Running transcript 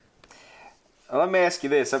Let me ask you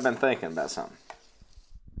this. I've been thinking about something.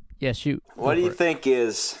 Yeah, shoot. What do you think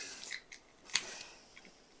is,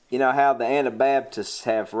 you know how the Anabaptists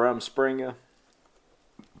have Rumspringa?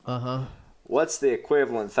 Uh-huh. What's the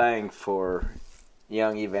equivalent thing for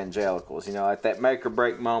young evangelicals? You know, at that make or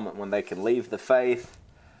break moment when they can leave the faith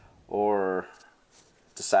or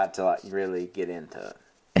decide to like really get into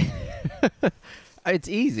it? It's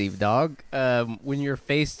easy, dog. When you're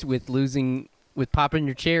faced with popping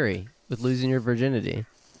your cherry, with losing your virginity.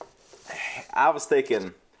 I was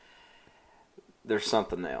thinking there's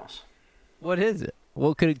something else. What is it?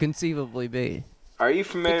 What could it conceivably be? Are you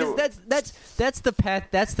familiar? Because that's the path.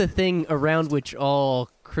 That's the thing around which all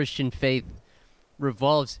Christian faith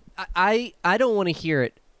revolves. I don't want to hear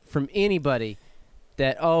it from anybody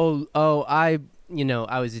that I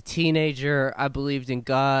was a teenager. I believed in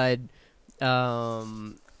God.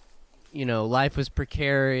 Life was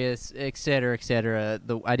precarious, et cetera, et cetera.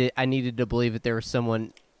 I needed to believe that there was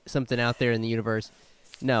something out there in the universe.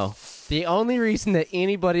 No. The only reason that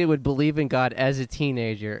anybody would believe in God as a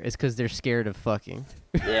teenager is because they're scared of fucking.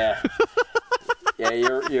 Yeah. Yeah,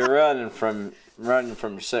 you're running from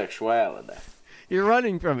your sexuality. You're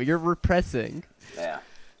running from it. You're repressing. Yeah.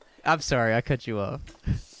 I'm sorry, I cut you off.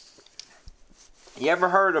 You ever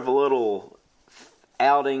heard of a little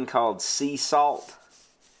outing called sea salt?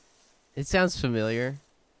 It sounds familiar.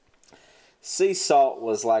 Sea salt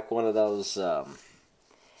was like one of those,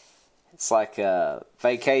 it's like a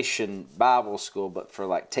vacation Bible school, but for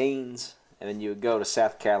like teens. And then you would go to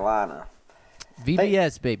South Carolina.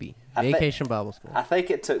 VBS, baby. Vacation Bible School. I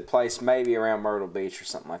think it took place maybe around Myrtle Beach or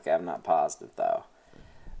something like that. I'm not positive, though.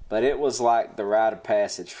 But it was like the rite of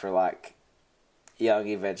passage for like young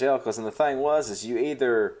evangelicals. And the thing was, is you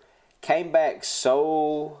either came back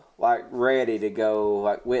so like ready to go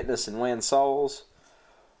like witness and win souls,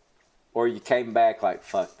 or you came back like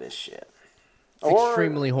fuck this shit.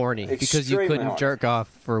 Extremely horny because you couldn't jerk off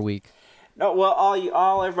for a week. No, well,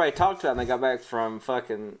 all everybody talked about when they got back from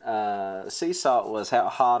fucking sea salt was how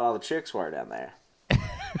hot all the chicks were down there.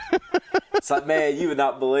 It's like, man, you would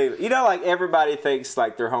not believe it. You know, like everybody thinks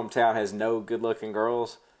like their hometown has no good-looking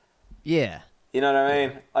girls. Yeah. You know what I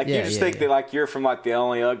mean? Like you just think that like you're from like the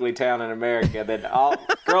only ugly town in America. That all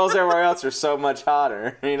girls everywhere else are so much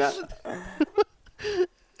hotter. You know?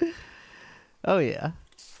 Oh yeah.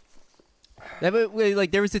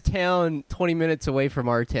 There was a town 20 minutes away from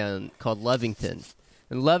our town called Lovington,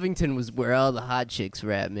 and Lovington was where all the hot chicks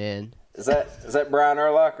were at, man. Is that Brian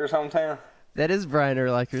Urlacher's hometown? That is Brian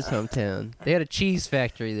Urlacher's hometown. They had a cheese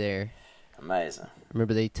factory there. Amazing.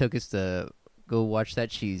 Remember, they took us to go watch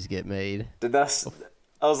that cheese get made. Did those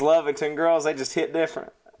Lovington girls? They just hit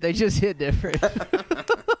different. They just hit different.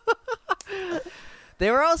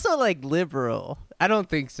 They were also like liberal. I don't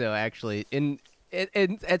think so, actually. And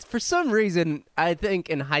for some reason, I think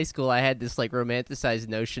in high school I had this like romanticized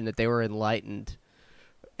notion that they were enlightened,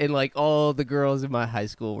 and like all the girls in my high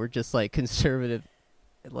school were just like conservative,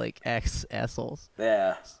 like assholes.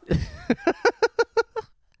 Yeah.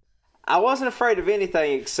 I wasn't afraid of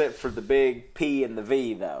anything except for the big P and the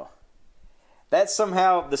V, though. That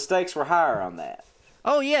somehow the stakes were higher on that.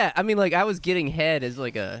 Oh yeah, I mean, like I was getting head as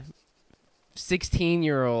like a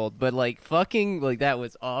 16-year-old, but like fucking, like that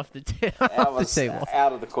was off the table.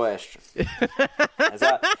 Out of the question.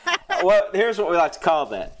 Well, here's what we like to call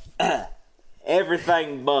that: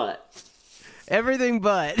 everything but. Everything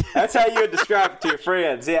but. That's how you would describe it to your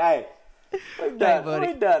friends. Yeah, hey, we've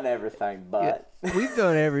done everything but. Yeah, we've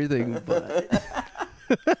done everything but.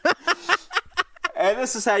 And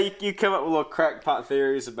this is how you come up with little crackpot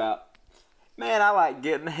theories about. Man, I like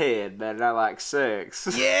getting head better than I like sex.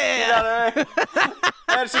 Yeah. You know what I mean?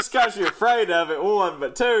 That's just because you're afraid of it, one,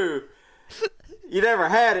 but two, you never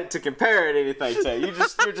had it to compare it to anything to.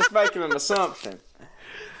 You're just making an assumption.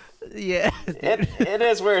 Yeah. It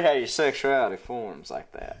is weird how your sexuality forms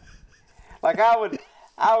like that. Like I would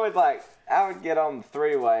get on the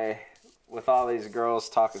three-way with all these girls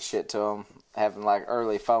talking shit to them, having like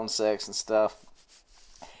early phone sex and stuff.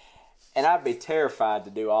 And I'd be terrified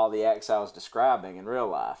to do all the acts I was describing in real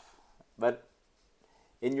life. But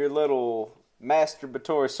in your little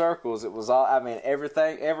masturbatory circles, it was all, I mean,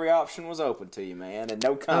 every option was open to you, man, and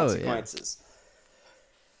no consequences.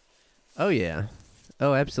 Oh, yeah.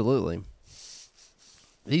 Oh, absolutely.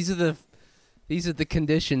 These are the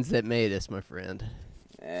conditions that made us, my friend.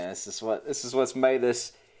 Yeah, this is what's made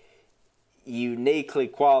us uniquely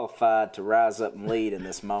qualified to rise up and lead in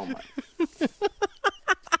this moment.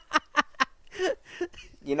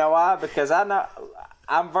 You know why? Because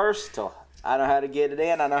I'm versatile. I know how to get it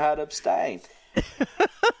in. I know how to abstain.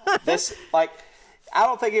 I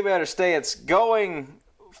don't think anybody understands going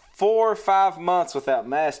 4 or 5 months without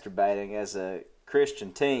masturbating as a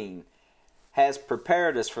Christian teen has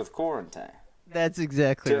prepared us for the quarantine. That's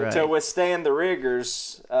exactly right. To withstand the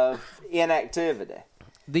rigors of inactivity.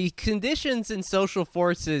 The conditions and social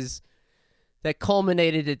forces that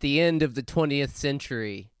culminated at the end of the 20th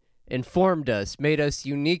century informed us, made us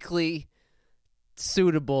uniquely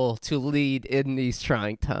suitable to lead in these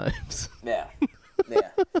trying times. Yeah.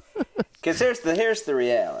 Because here's the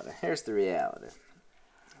reality. Here's the reality.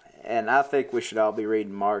 And I think we should all be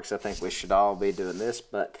reading Marx. I think we should all be doing this.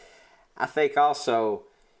 But I think also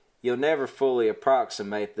you'll never fully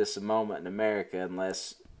approximate this moment in America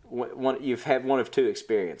unless you've had one of two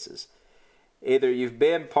experiences. Either you've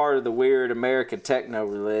been part of the weird American techno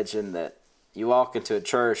religion that you walk into a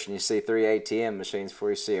church and you see 3 ATM machines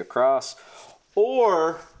before you see a cross,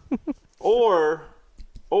 or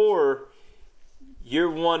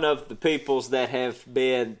you're one of the peoples that have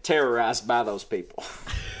been terrorized by those people.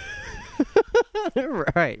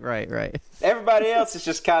 Right. Everybody else is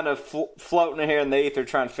just kind of floating in here in the ether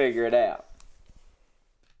trying to figure it out.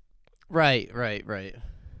 Right.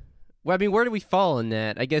 Well, I mean, where do we fall in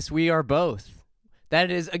that? I guess we are both. That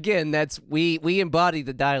is, again, we embody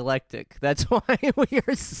the dialectic. That's why we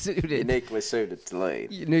are suited. Uniquely suited to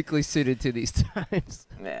lead. Uniquely suited to these times.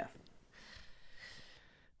 Yeah.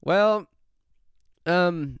 Well,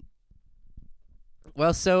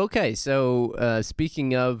 so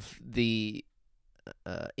speaking of the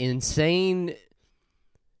insane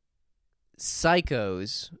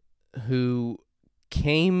psychos who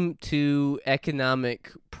came to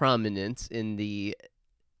economic prominence in the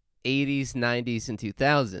 80s, 90s, and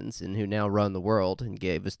 2000s, and who now run the world and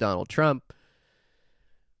gave us Donald Trump,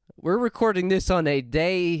 we're recording this on a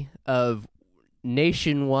day of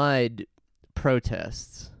nationwide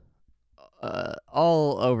protests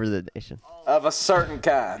all over the nation. Of a certain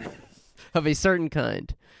kind.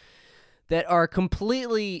 That are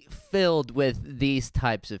completely filled with these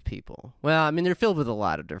types of people. Well, I mean, they're filled with a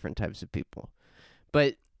lot of different types of people.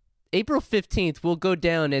 But April 15th will go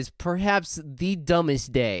down as perhaps the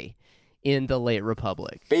dumbest day in the late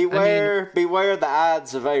Republic. Beware the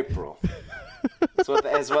Ides of April. That's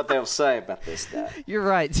what they'll say about this day. You're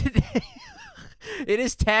right. Today, it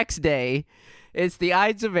is tax day. It's the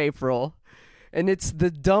Ides of April. And it's the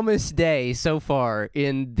dumbest day so far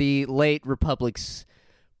in the late Republic's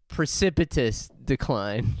precipitous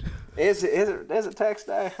decline. Is it tax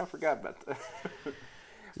day? I forgot about that.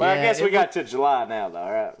 Well, yeah, I guess we got to July now, though,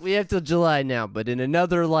 right? We have till July now, but in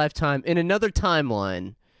another lifetime, in another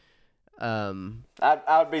timeline,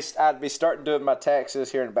 I'd be starting doing my taxes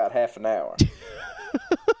here in about half an hour.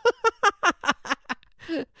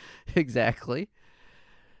 Exactly.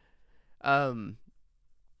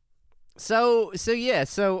 So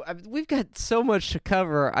we've got so much to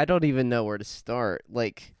cover. I don't even know where to start.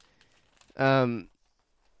 Like,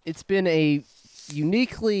 it's been a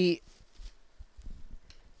uniquely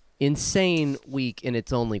insane week, and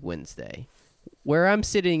it's only Wednesday. Where I'm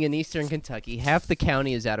sitting in eastern Kentucky, half the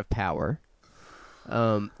county is out of power.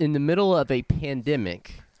 In the middle of a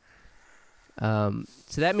pandemic. So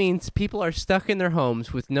that means people are stuck in their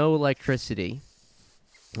homes with no electricity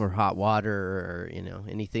or hot water or,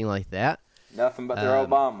 anything like that. Nothing but their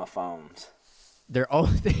Obama phones. All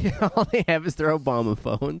they have is their Obama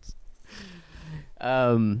phones.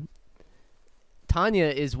 Tanya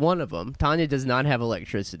is one of them. Tanya does not have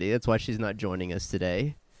electricity. That's why she's not joining us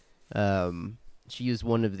today. She is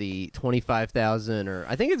one of the 25,000, or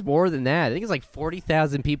I think it's more than that. I think it's like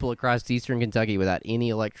 40,000 people across eastern Kentucky without any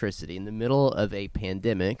electricity in the middle of a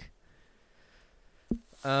pandemic.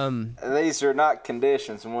 These are not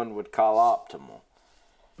conditions one would call optimal.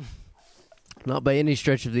 Not by any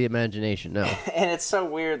stretch of the imagination, no. And it's so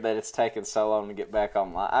weird that it's taken so long to get back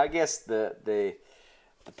online. I guess the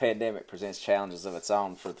pandemic presents challenges of its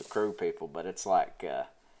own for the crew people, but it's like,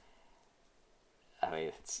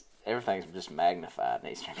 everything's just magnified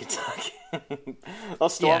in eastern Kentucky.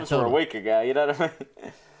 Those storms were a week ago, you know what I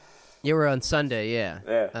mean? You were on Sunday, yeah.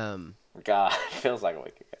 Yeah. God, it feels like a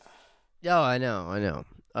week ago. Oh, I know.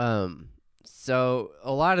 So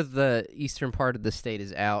a lot of the eastern part of the state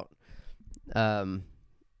is out. I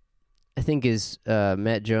think as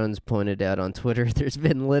Matt Jones pointed out on Twitter, there's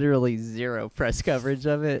been literally zero press coverage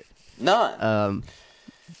of it. None.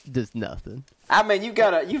 Just nothing. I mean, you've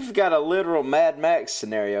got a literal Mad Max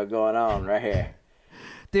scenario going on right here,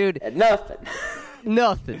 dude. And nothing.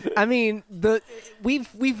 Nothing. I mean,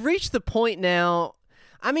 we've reached the point now.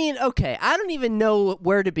 I mean, okay, I don't even know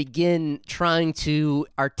where to begin trying to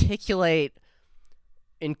encapsulate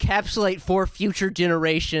for future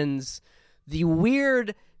generations the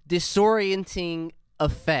weird, disorienting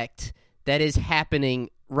effect that is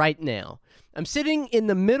happening right now. I'm sitting in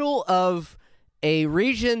the middle of a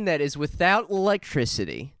region that is without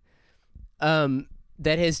electricity,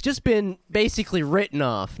 that has just been basically written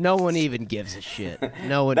off. No one even gives a shit.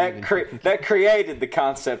 No one that created the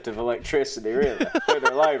concept of electricity, really, through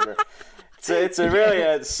their labor. It's a really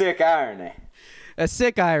a sick irony. A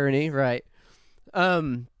sick irony, right?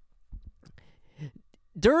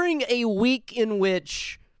 During a week in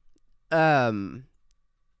which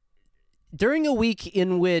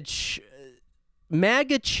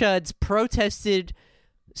MAGA chuds protested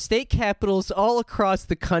state capitals all across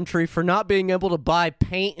the country for not being able to buy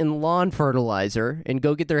paint and lawn fertilizer and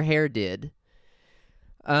go get their hair did.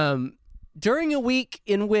 During a week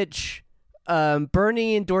in which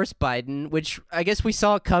Bernie endorsed Biden, which I guess we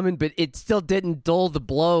saw coming, but it still didn't dull the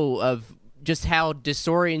blow of just how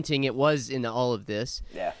disorienting it was in all of this.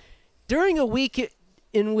 Yeah. During a week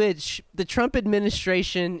in which the Trump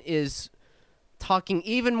administration is talking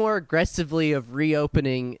even more aggressively of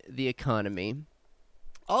reopening the economy,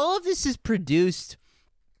 all of this has produced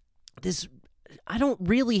this. I don't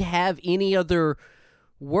really have any other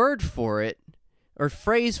word for it or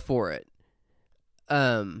phrase for it,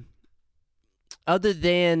 other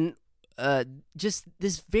than just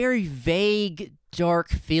this very vague, dark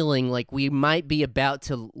feeling like we might be about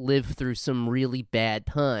to live through some really bad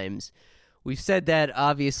times. We've said that,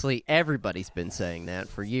 obviously. Everybody's been saying that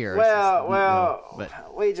for years.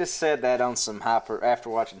 We just said that on some after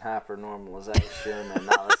watching Hypernormalization and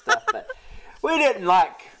all that stuff. But we didn't,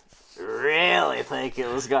 really think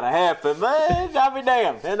it was going to happen. But I'll be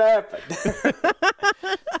damned, it happened.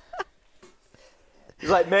 It's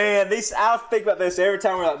like, man, I think about this every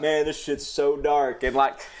time we're like, man, this shit's so dark. And,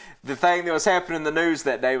 the thing that was happening in the news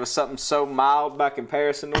that day was something so mild by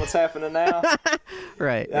comparison to what's happening now.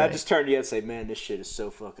 Right. I just turned to you and say, man, this shit is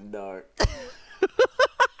so fucking dark.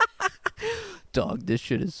 Dog, this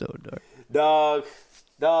shit is so dark.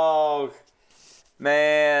 Dog.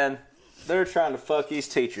 Man, they're trying to fuck these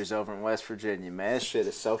teachers over in West Virginia, man. This shit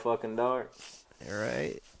is so fucking dark.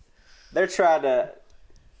 Right. They're trying to,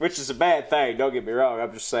 which is a bad thing, don't get me wrong.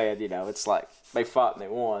 I'm just saying, it's like they fought and they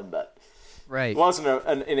won, but right. It wasn't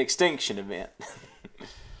an extinction event.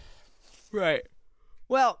 Right.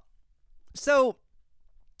 Well, so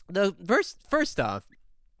the first off,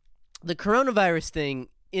 the coronavirus thing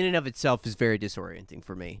in and of itself is very disorienting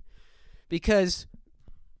for me, because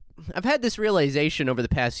I've had this realization over the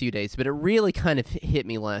past few days, but it really kind of hit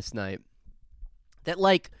me last night that,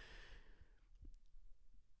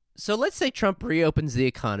 so let's say Trump reopens the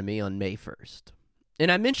economy on May 1st.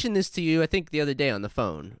 And I mentioned this to you, I think, the other day on the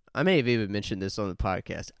phone. I may have even mentioned this on the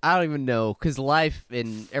podcast. I don't even know, because life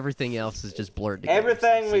and everything else is just blurred together.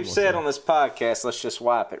 Everything we've said on this podcast, let's just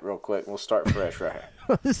wipe it real quick. We'll start fresh right here.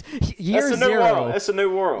 Year That's a zero. new world. It's a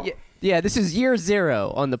new world. Yeah, this is year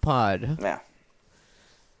zero on the pod. Yeah.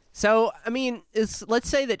 So, I mean, let's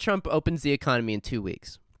say that Trump opens the economy in 2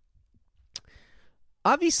 weeks.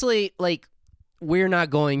 Obviously, we're not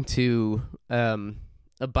going to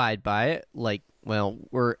abide by it. Well,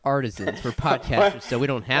 we're artisans, we're podcasters, so we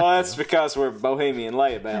don't have to. Well, that's because we're bohemian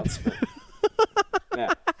layabouts.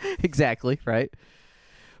 Yeah. Exactly, right?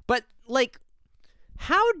 But,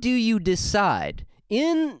 how do you decide,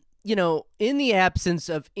 in the absence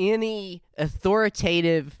of any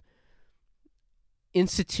authoritative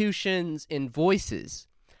institutions and voices,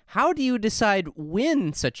 how do you decide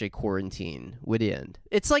when such a quarantine would end?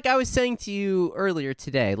 It's like I was saying to you earlier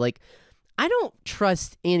today, I don't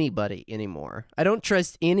trust anybody anymore. I don't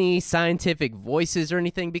trust any scientific voices or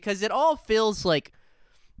anything, because it all feels like,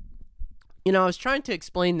 I was trying to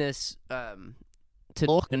explain this to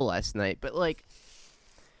last night, but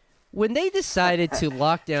when they decided to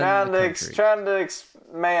lock down the country, trying to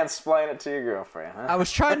mansplain it to your girlfriend, huh? I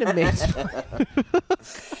was trying to mansplain.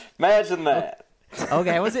 Imagine that.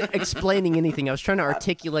 Okay, I wasn't explaining anything. I was trying to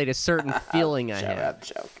articulate a certain feeling I have. I'm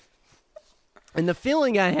joking. And the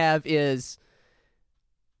feeling I have is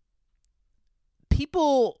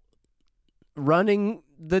people running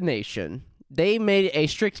the nation, they made a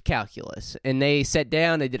strict calculus, and they sat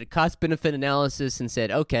down, they did a cost-benefit analysis and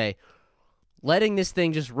said, okay, letting this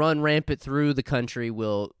thing just run rampant through the country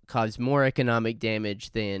will cause more economic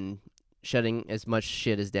damage than shutting as much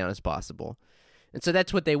shit as down as possible. And so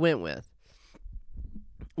that's what they went with.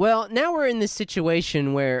 Well, now we're in this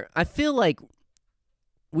situation where I feel like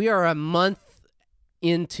we are a month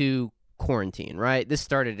into quarantine, right? This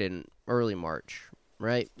started in early March,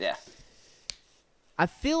 right? Yeah. I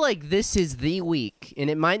feel like this is the week, and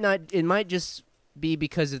it might just be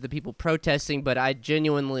because of the people protesting, but I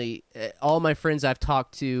genuinely, all my friends I've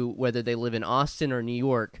talked to, whether they live in Austin or New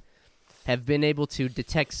York, have been able to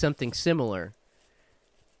detect something similar.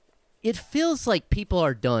 it feels like people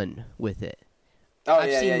are done with it. Oh,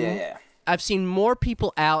 yeah. I've seen more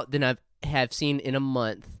people out than have seen in a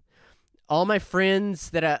month. All my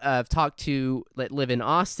friends that I've talked to that live in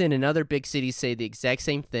Austin and other big cities say the exact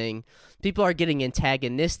same thing. People are getting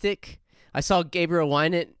antagonistic. I saw Gabriel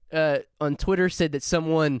Wynant on Twitter said that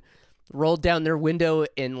someone rolled down their window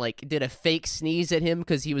and like did a fake sneeze at him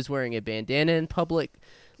because he was wearing a bandana in public.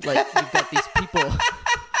 Like you've got these people,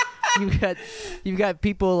 you've got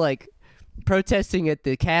people like protesting at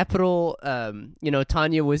the Capitol.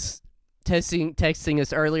 Tanya was texting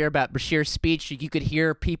us earlier about Bashir's speech. You could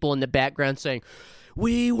hear people in the background saying,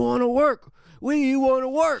 "We want to work. We want to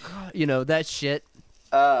work." That shit.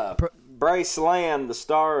 Brace Lamb, the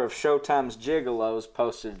star of Showtime's Gigolos,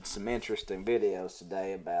 posted some interesting videos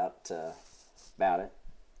today about it.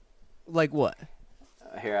 Like what?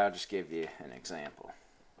 Here, I'll just give you an example.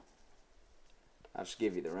 I'll just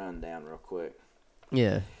give you the rundown real quick.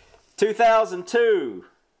 Yeah. 2002,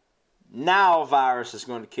 Nile virus is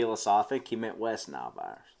going to kill us all. I think he meant West Nile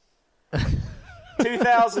virus.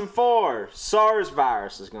 2004, SARS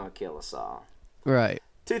virus is going to kill us all. Right.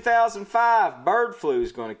 2005, bird flu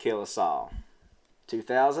is going to kill us all.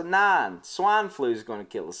 2009, swine flu is going to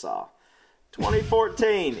kill us all.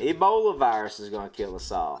 2014, Ebola virus is going to kill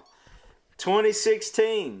us all.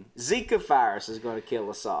 2016, Zika virus is going to kill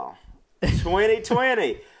us all.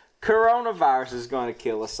 2020, coronavirus is going to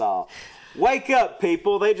kill us all. Wake up,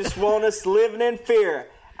 people. They just want us living in fear.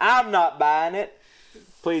 I'm not buying it.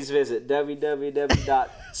 Please visit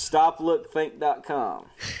www.stoplookthink.com.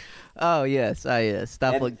 Oh, yes.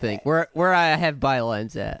 Stop, Look, Think. Where I have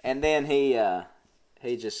bylines at. And then he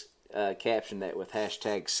just captioned that with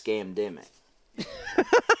hashtag scamdemic.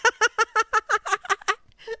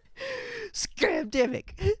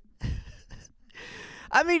 Scamdemic.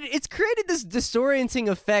 I mean, it's created this disorienting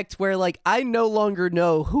effect where, like, I no longer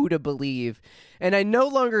know who to believe, and I no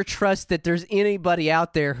longer trust that there's anybody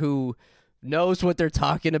out there who knows what they're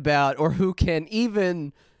talking about or who can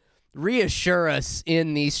even reassure us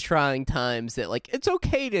in these trying times that, like, it's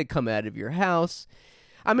okay to come out of your house.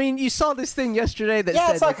 I mean, you saw this thing yesterday that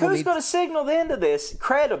said... it's like who's going to signal the end of this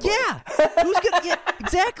credibly? Yeah!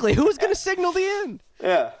 Exactly. Who's going to signal the end?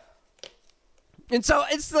 Yeah. And so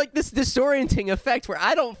it's like this disorienting effect where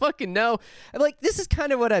I don't fucking know. Like, this is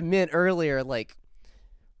kind of what I meant earlier. Like,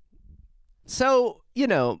 so,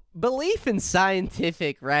 belief in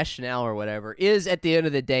scientific rationale or whatever is, at the end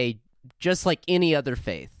of the day, just like any other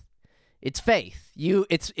faith. It's faith.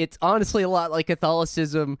 It's honestly a lot like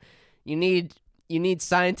Catholicism. You need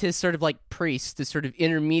scientists, sort of like priests, to sort of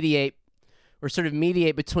intermediate or sort of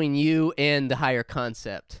mediate between you and the higher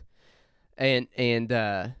concept. And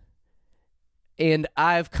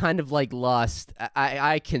I've kind of like lost.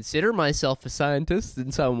 I consider myself a scientist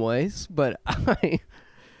in some ways, but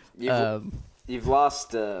you've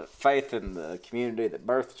lost faith in the community that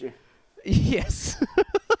birthed you. Yes.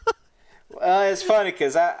 It's funny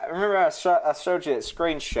because I remember I showed you that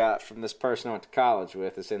screenshot from this person I went to college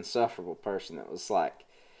with. This insufferable person that was like,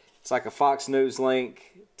 it's like a Fox News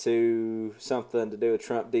link to something to do with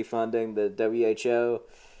Trump defunding the WHO.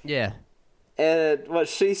 Yeah. And what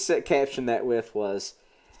she captioned that with was,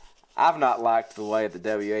 "I've not liked the way the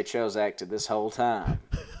WHO's acted this whole time."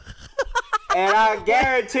 And I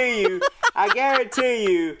guarantee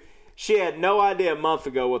you, she had no idea a month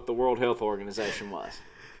ago what the World Health Organization was.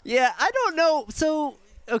 Yeah, I don't know. So,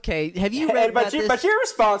 okay, have you read about this? But your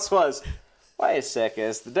response was, "Wait a second,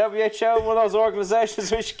 is the WHO one of those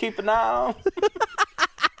organizations we should keep an eye on?"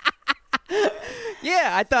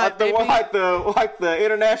 Yeah, I thought like the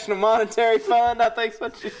International Monetary Fund. I think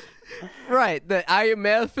so. Right, the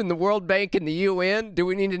IMF and the World Bank and the UN. Do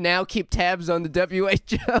we need to now keep tabs on the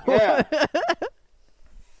WHO? Yeah.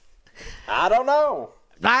 I don't know.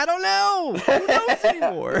 Who knows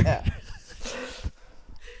anymore? Yeah.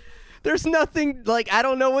 There's nothing, like, I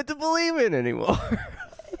don't know what to believe in anymore.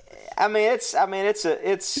 It's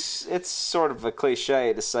sort of a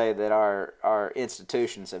cliche to say that our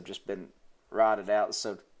institutions have just been rotted out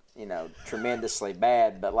so tremendously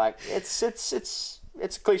bad, but like it's a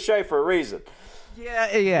cliche for a reason.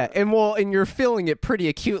 Yeah, and you're feeling it pretty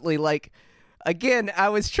acutely. Like, again, I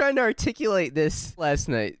was trying to articulate this last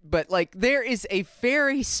night, but like there is a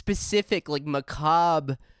very specific, like,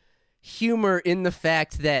 macabre humor in the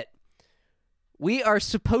fact that we are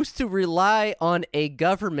supposed to rely on a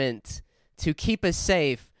government to keep us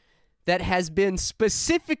safe that has been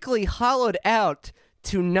specifically hollowed out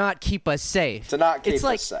to not keep us safe. To not keep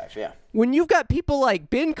us safe, yeah. When you've got people like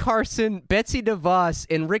Ben Carson, Betsy DeVos,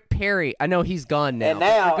 and Rick Perry, I know he's gone now. And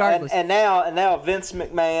now Vince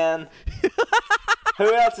McMahon,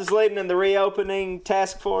 Who else is leading in the reopening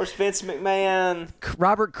task force? Vince McMahon,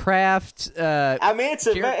 Robert Kraft. I mean,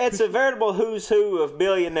 it's a veritable who's who of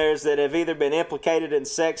billionaires that have either been implicated in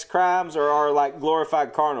sex crimes or are like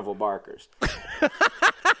glorified carnival barkers.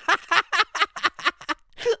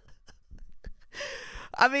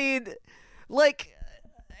 I mean, like,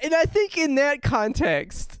 and I think in that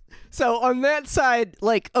context, so on that side,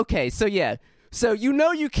 like, okay, so yeah. So you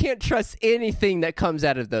know you can't trust anything that comes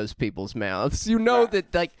out of those people's mouths. You know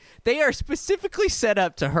that, like, they are specifically set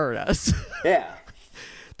up to hurt us. Yeah.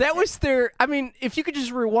 That was their, I mean, if you could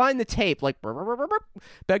just rewind the tape, like,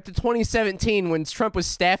 back to 2017 when Trump was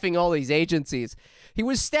staffing all these agencies, he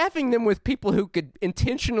was staffing them with people who could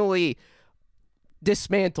intentionally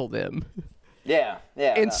dismantle them. Yeah,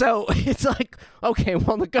 yeah. And so it's like, okay,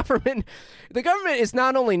 well, the government is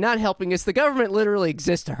not only not helping us, the government literally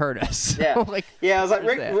exists to hurt us. Yeah, like, yeah. I was like,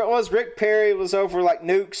 Rick Perry was over like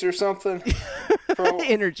nukes or something.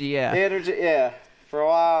 Energy, yeah, for a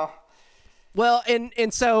while. Well,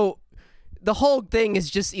 and so the whole thing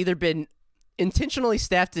has just either been intentionally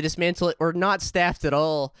staffed to dismantle it or not staffed at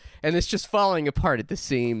all, and it's just falling apart at the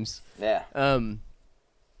seams. Yeah.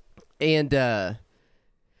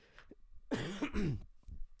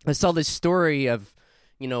 I saw this story of,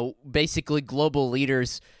 basically global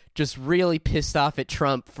leaders just really pissed off at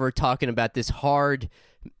Trump for talking about this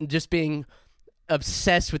just being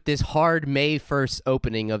obsessed with this hard May 1st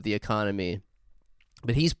opening of the economy.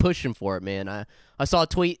 But he's pushing for it, man. I saw a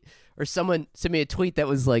tweet, or someone sent me a tweet that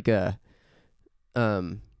was like that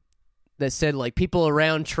said, like, people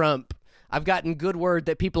around Trump, I've gotten good word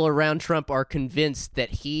that people around Trump are convinced that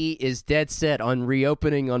he is dead set on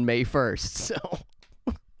reopening on May 1st. So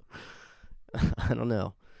I don't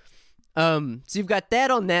know. So you've got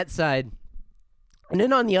that on that side. And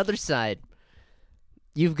then on the other side,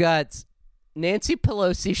 you've got Nancy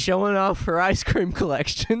Pelosi showing off her ice cream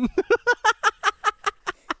collection.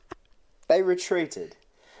 They retreated.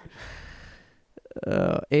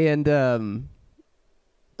 Dude.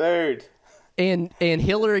 And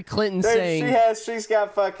Hillary Clinton saying she's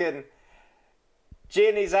got fucking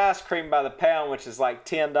Jenny's ice cream by the pound, which is like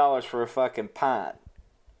 $10 for a fucking pint.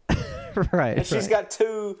 Right. And she's got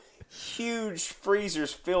 2 huge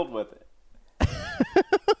freezers filled with it.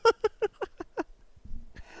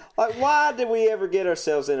 Like, why did we ever get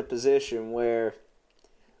ourselves in a position where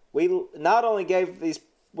we not only gave these,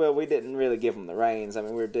 well, we didn't really give them the reins. I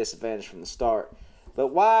mean, we were disadvantaged from the start. But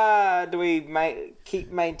why do we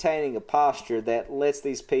keep maintaining a posture that lets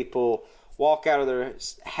these people walk out of their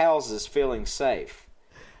houses feeling safe?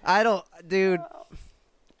 Dude.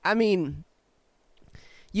 I mean,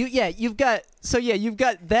 you've got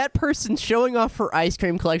that person showing off her ice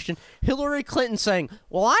cream collection. Hillary Clinton saying,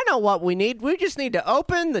 "Well, I know what we need. We just need to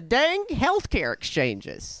open the dang healthcare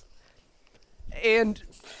exchanges." And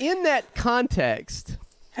in that context,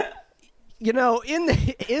 in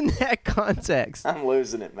that context, I'm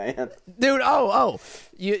losing it, man. Dude,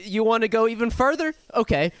 you want to go even further?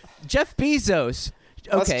 Okay. Jeff Bezos.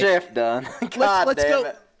 Okay. What's Jeff done?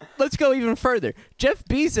 Let's go even further. Jeff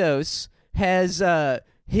Bezos has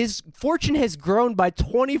his fortune has grown by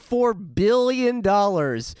 $24 billion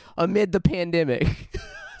amid the pandemic.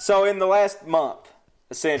 So in the last month,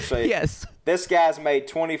 essentially, yes, this guy's made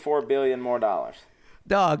 $24 billion more dollars.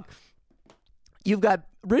 Dog, you've got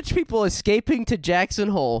rich people escaping to Jackson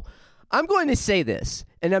Hole. I'm going to say this,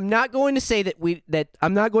 and I'm not going to say that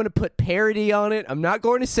I'm not going to put parody on it. I'm not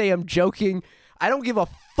going to say I'm joking. I don't give a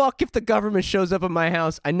fuck if the government shows up at my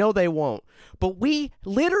house. I know they won't. But we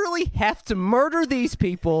literally have to murder these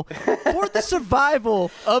people for the survival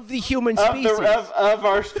of the human species. Of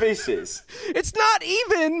our species. It's not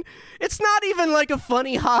even like a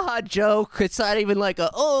funny haha joke. It's not even like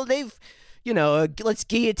let's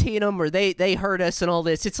guillotine them or they hurt us and all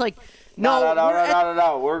this. It's like, no.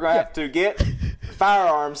 We're going to have to get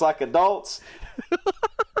firearms like adults.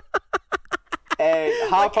 And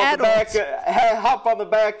hop on the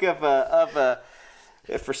back of a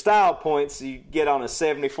for style points, you get on a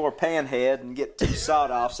 74 panhead and get 2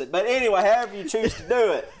 sawed-offs. But anyway, however you choose to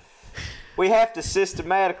do it, we have to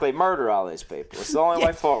systematically murder all these people. It's the only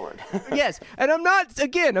way forward. Yes, and I'm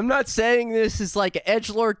not saying this is like an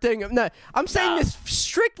edgelord thing. I'm saying this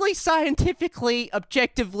strictly scientifically,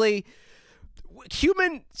 objectively.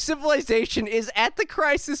 Human civilization is at the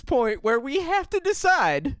crisis point where we have to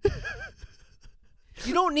decide.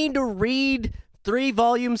 You don't need to read 3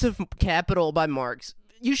 volumes of Capital by Marx.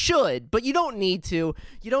 You should, but you don't need to.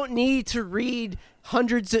 You don't need to read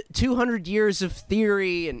 200 years of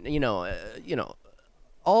theory and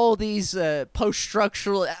all these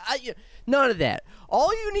post-structural. None of that.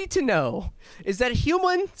 All you need to know is that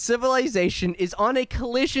human civilization is on a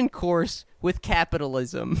collision course with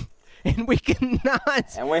capitalism. And we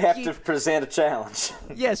cannot. And we have to present a challenge.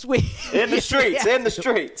 Yes, we. In the streets, in the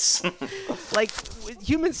streets. Like,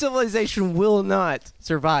 human civilization will not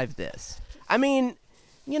survive this. I mean,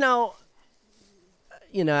 I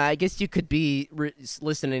guess you could be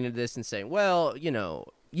listening to this and saying, well,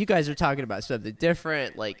 you guys are talking about something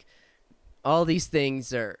different. Like, all these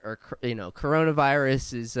things are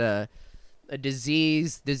coronavirus is a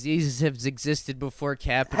disease. Diseases have existed before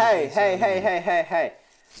capitalism. Hey.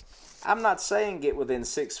 I'm not saying get within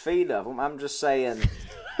 6 feet of them. I'm just saying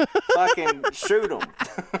fucking shoot them.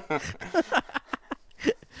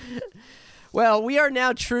 Well, we are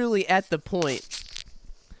now truly at the point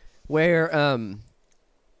where,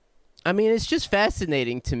 it's just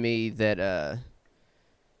fascinating to me that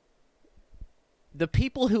the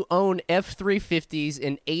people who own F-350s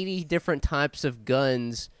and 80 different types of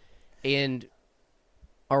guns and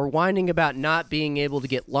are whining about not being able to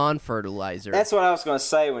get lawn fertilizer. That's what I was going to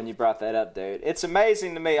say when you brought that up, dude. It's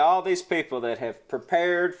amazing to me, all these people that have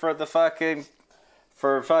prepared for fucking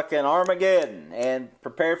Armageddon and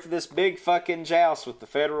prepared for this big fucking joust with the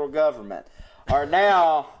federal government are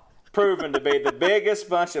now proven to be the biggest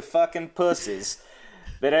bunch of fucking pussies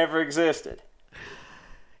that ever existed.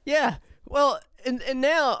 Yeah. Well, and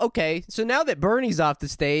now, okay, so now that Bernie's off the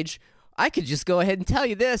stage, I could just go ahead and tell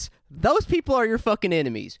you this. Those people are your fucking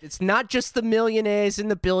enemies. It's not just the millionaires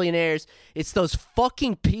and the billionaires. It's those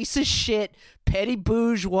fucking piece of shit, petty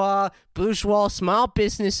bourgeois, small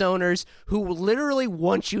business owners who literally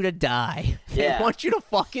want you to die. Yeah. They want you to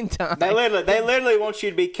fucking die. They literally want you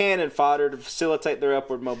to be cannon fodder to facilitate their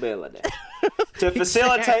upward mobility. To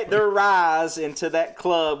facilitate their rise into that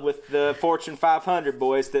club with the Fortune 500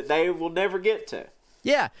 boys that they will never get to.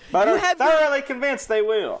 Yeah. But I'm thoroughly convinced they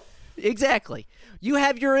will. Exactly. You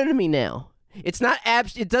have your enemy now. It's not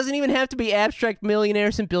it doesn't even have to be abstract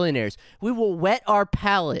millionaires and billionaires. We will whet our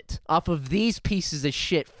palate off of these pieces of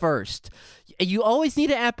shit first. You always need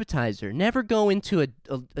an appetizer. Never go into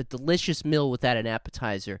a delicious meal without an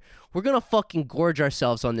appetizer. We're going to fucking gorge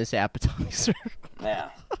ourselves on this appetizer. Yeah.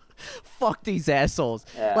 Fuck these assholes.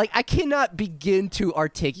 Yeah. Like, I cannot begin to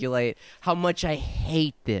articulate how much I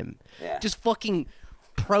hate them. Yeah. Just fucking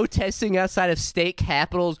protesting outside of state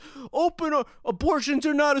capitals. Abortions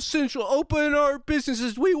are not essential. Open our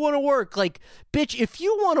businesses. We want to work. Like, bitch, if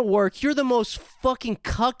you want to work, you're the most fucking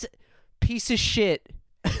cucked piece of shit.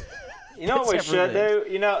 You know what we should do?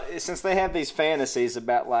 Since they have these fantasies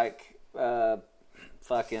about, like,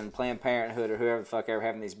 fucking Planned Parenthood or whoever the fuck ever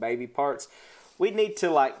having these baby parts, we need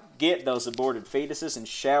to, like, get those aborted fetuses and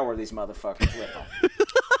shower these motherfuckers with them.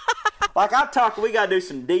 Like, I'm talking, we gotta do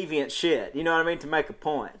some deviant shit, you know what I mean, to make a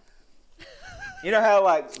point. You know how,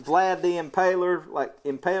 like, Vlad the Impaler, like,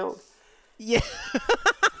 impaled? Yeah.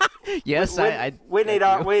 Yes, we need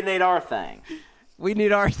our thing. We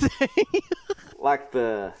need our thing. Like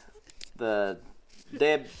the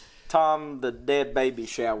dead dead baby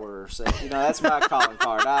shower. So, that's my calling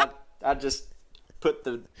card. I just put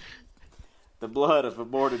the blood of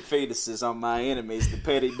aborted fetuses on my enemies, the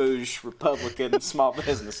petty bouge Republican small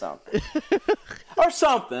business owner. Or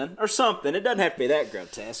something. It doesn't have to be that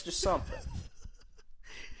grotesque, just something.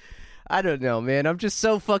 I don't know, man. I'm just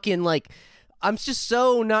so fucking, like, I'm just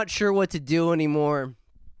so not sure what to do anymore.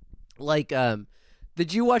 Like,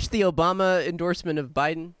 did you watch the Obama endorsement of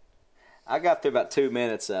Biden? I got through about 2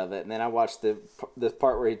 minutes of it, and then I watched the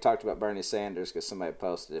part where he talked about Bernie Sanders because somebody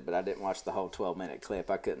posted it, but I didn't watch the whole 12-minute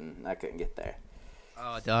clip. I couldn't get there.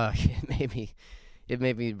 Oh, dog! It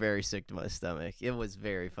made me very sick to my stomach. It was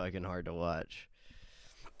very fucking hard to watch.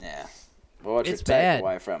 Yeah, well, what's your bad.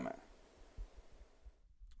 takeaway from it?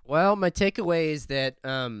 Well, my takeaway is that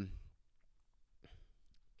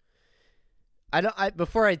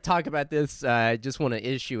before I talk about this, I just want to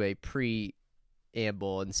issue a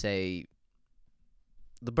preamble and say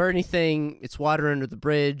the Bernie thing, it's water under the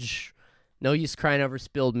bridge. No use crying over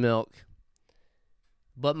spilled milk.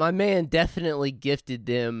 But my man definitely gifted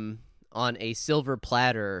them on a silver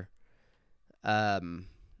platter the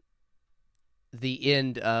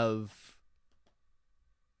end of,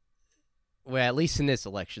 well, at least in this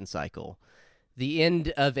election cycle, the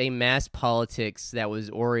end of a mass politics that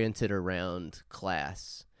was oriented around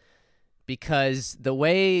class. Because the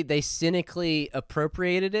way they cynically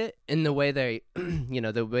appropriated it, and the way they,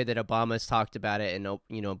 the way that Obama's talked about it, and,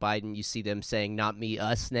 Biden, you see them saying, not me,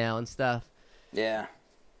 us now and stuff. Yeah.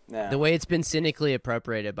 The way it's been cynically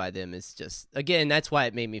appropriated by them is just, again, that's why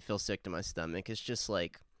it made me feel sick to my stomach. It's just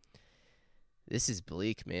like, this is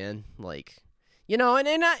bleak, man. Like,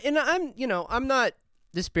 I'm not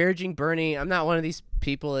disparaging Bernie. I'm not one of these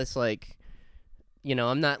people that's like,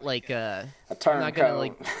 I'm not like a I'm turncoat. not gonna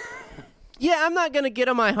like. Yeah, I'm not gonna get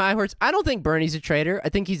on my high horse. I don't think Bernie's a traitor. I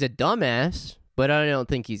think he's a dumbass, but I don't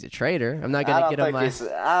think he's a traitor. I'm not gonna get on my.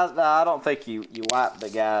 I don't think you wipe the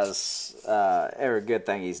guy's every good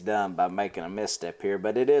thing he's done by making a misstep here,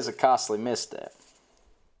 but it is a costly misstep.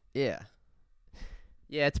 Yeah,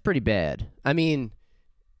 it's pretty bad. I mean,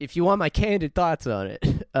 if you want my candid thoughts on it,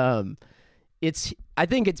 I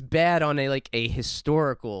think it's bad on a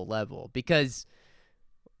historical level because.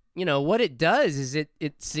 What it does is it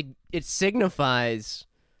signifies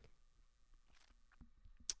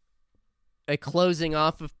a closing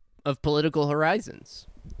off of political horizons.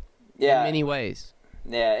 Yeah, in many ways.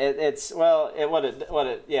 Yeah,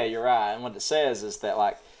 you're right. And what it says is that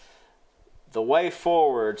like the way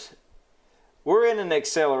forward, we're in an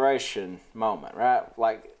acceleration moment, right?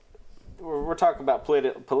 Like we're talking about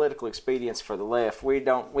political expedience for the left. We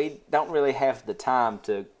don't really have the time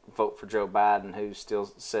to vote for Joe Biden, who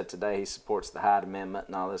still said today he supports the Hyde Amendment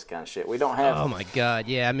and all this kind of shit. We don't have. Oh my God!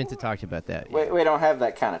 Yeah, I meant to talk about that. Yeah. We don't have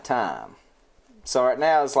that kind of time. So right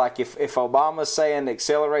now it's like if Obama's saying to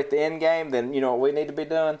accelerate the end game, then you know what we need to be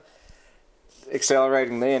doing?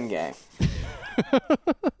 Accelerating the end game.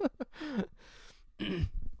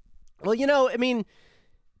 Well, I mean,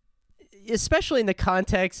 especially in the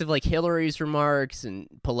context of like Hillary's remarks and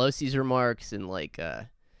Pelosi's remarks and like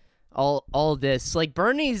all this, like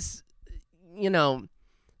Bernie's,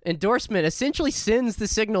 endorsement essentially sends the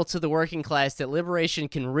signal to the working class that liberation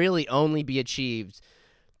can really only be achieved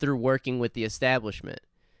through working with the establishment.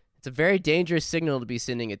 It's a very dangerous signal to be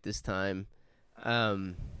sending at this time.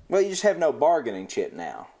 Well, you just have no bargaining chip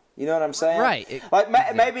now. You know what I'm saying? Right.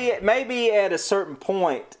 Maybe at a certain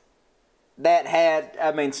point that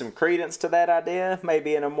had, some credence to that idea.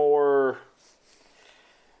 Maybe in a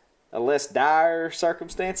less dire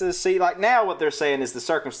circumstances. See, like now what they're saying is the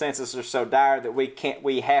circumstances are so dire that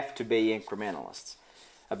we have to be incrementalists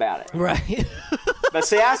about it. Right. But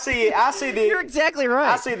see, I see the. You're exactly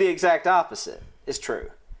right. I see the exact opposite. It's true.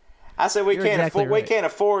 I say we can't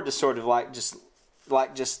afford to sort of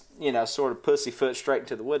sort of pussyfoot straight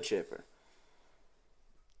into the wood chipper.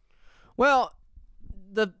 Well,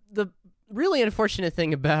 the really unfortunate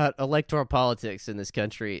thing about electoral politics in this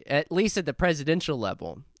country, at least at the presidential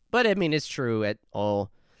level, but I mean it's true at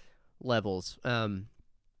all levels. And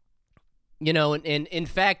in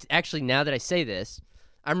fact, actually, now that I say this,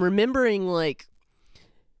 I'm remembering like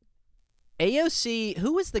AOC.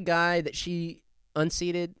 Who was the guy that she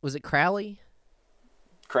unseated? Was it Crowley?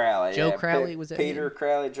 Crowley, Joe Crowley, was it? Peter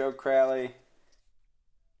Crowley, Joe Crowley.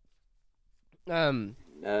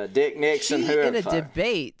 Dick Nixon. She, in a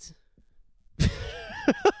debate.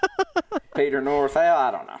 Peter North.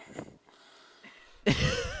 I don't know.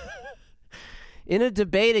 In a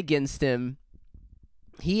debate against him,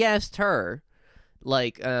 he asked her,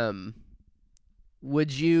 like,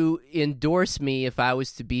 would you endorse me if I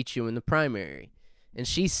was to beat you in the primary? And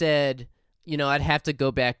she said, I'd have to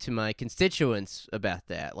go back to my constituents about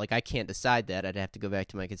that. Like, I can't decide that. I'd have to go back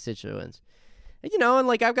to my constituents. And, and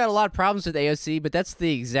like, I've got a lot of problems with AOC, but that's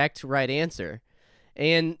the exact right answer.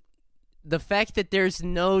 And the fact that there's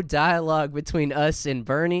no dialogue between us and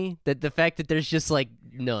Bernie, that the fact that there's just like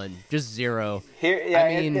none, just zero. Here,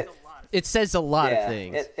 yeah, it says a lot of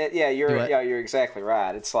things. You're exactly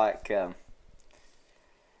right. It's like,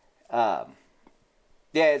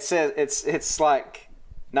 it says it's like,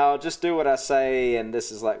 no, just do what I say, and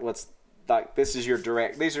this is like this is your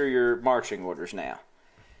direct. These are your marching orders now.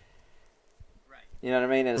 Right. You know what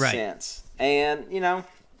I mean, in a sense, and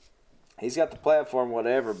he's got the platform,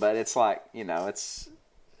 whatever, but it's like, it's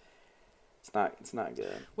not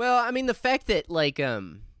good. Well, I mean, the fact that like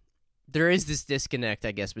there is this disconnect,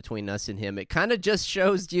 I guess, between us and him, it kind of just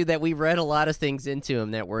shows you that we read a lot of things into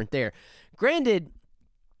him that weren't there. Granted,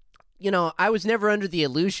 I was never under the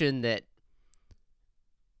illusion that,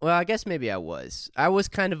 well, I guess maybe I was. I was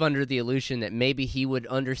kind of under the illusion that maybe he would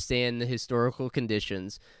understand the historical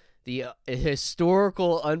conditions, the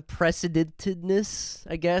historical unprecedentedness,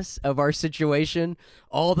 I guess, of our situation,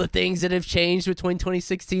 all the things that have changed between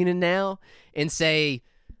 2016 and now, and say,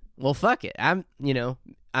 well, fuck it. I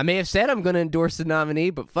may have said I'm going to endorse the nominee,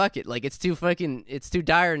 but fuck it. Like, it's too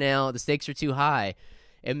dire now. The stakes are too high.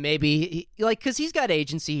 And maybe, because he's got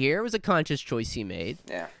agency here. It was a conscious choice he made.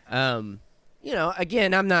 Yeah.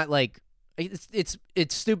 Again, I'm not like, it's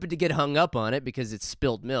stupid to get hung up on it because it's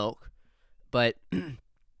spilled milk. But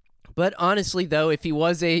honestly, though, if he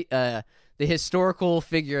was the historical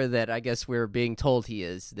figure that I guess we're being told he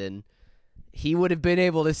is, then he would have been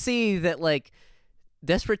able to see that, like,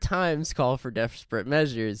 desperate times call for desperate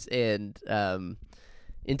measures. And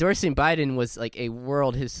endorsing Biden was like a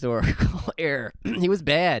world historical error. He was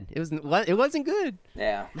bad. It wasn't good.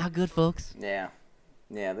 Yeah. Not good, folks. Yeah.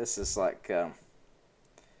 Yeah, this is like,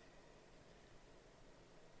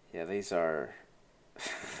 yeah, these are...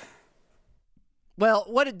 Well,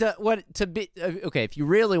 okay, if you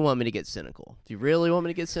really want me to get cynical,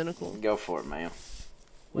 Go for it, man.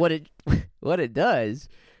 what it does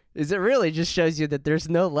is it really just shows you that there's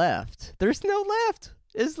no left. There's no left.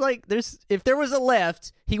 It's like if there was a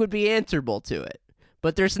left, he would be answerable to it.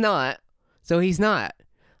 But there's not, so he's not.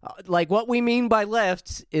 Like, what we mean by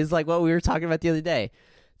left is like what we were talking about the other day.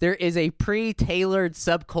 There is a pre-tailored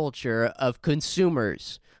subculture of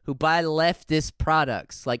consumers who buy leftist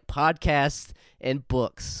products like podcasts and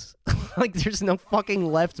books. Like, there's no fucking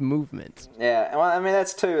left movement. Yeah, well, I mean,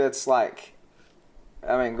 that's too, it's like,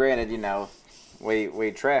 I mean, granted, you know, we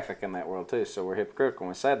traffic in that world too, so we're hypocritical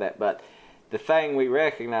when we say that, but the thing we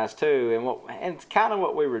recognize too, and it's kind of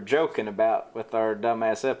what we were joking about with our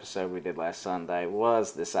dumbass episode we did last Sunday,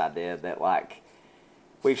 was this idea that, like,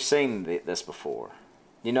 we've seen this before.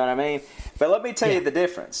 You know what I mean? But let me tell you the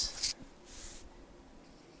difference.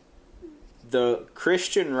 The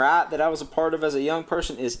Christian right that I was a part of as a young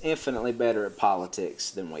person is infinitely better at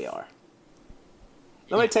politics than we are.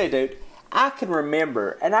 Let me tell you, dude, I can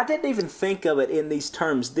remember, and I didn't even think of it in these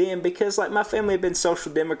terms then because, like, my family had been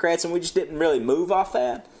social democrats and we just didn't really move off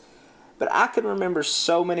that. But I can remember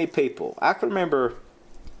so many people. I can remember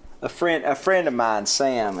a friend of mine,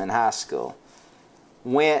 Sam, in high school,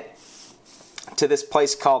 went to this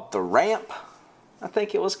place called The Ramp, I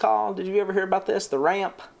think it was called. Did you ever hear about this? The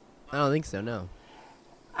Ramp? I don't think so, no.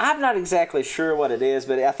 I'm not exactly sure what it is,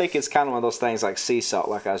 but I think it's kind of one of those things like sea salt,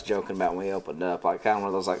 like I was joking about when we opened up, like kind of one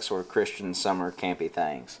of those like sort of Christian summer campy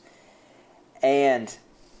things. And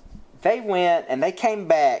they went and they came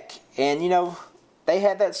back, and, you know, they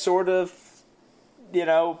had that sort of, you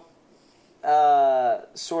know,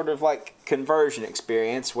 sort of like conversion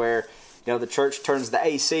experience where, you know, the church turns the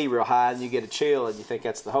AC real high and you get a chill and you think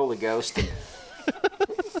that's the Holy Ghost. And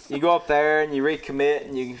you go up there and you recommit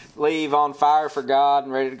and you leave on fire for God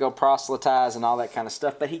and ready to go proselytize and all that kind of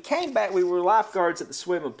stuff. But he came back. We were lifeguards at the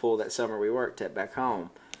swimming pool that summer we worked at back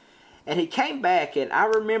home. And he came back, and I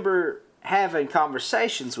remember having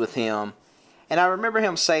conversations with him. And I remember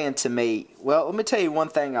him saying to me, well, let me tell you one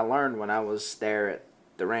thing I learned when I was there at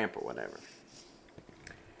the Ramp or whatever.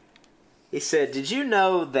 He said, did you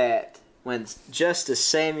know that when Justice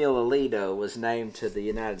Samuel Alito was named to the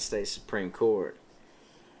United States Supreme Court,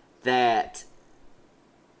 that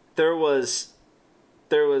there was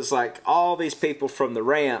like all these people from the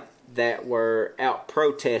Ramp that were out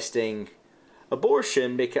protesting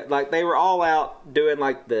abortion because, like, they were all out doing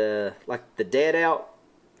like the dead out,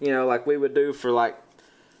 you know, like we would do for like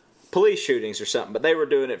police shootings or something, but they were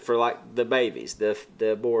doing it for like the babies,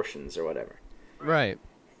 the abortions or whatever. Right.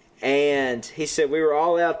 And he said we were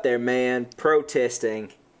all out there, man,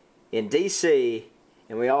 protesting in D.C.,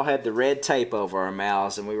 and we all had the red tape over our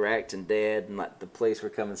mouths, and we were acting dead, and like the police were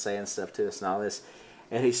coming saying stuff to us and all this.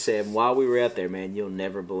 And he said, while we were out there, man, you'll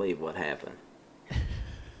never believe what happened.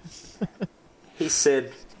 He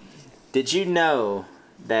said, did you know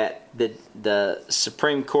that the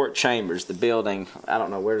Supreme Court chambers, the building, I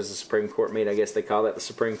don't know, where does the Supreme Court meet? I guess they call that the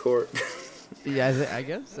Supreme Court. Yeah, I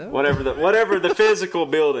guess so. Whatever the physical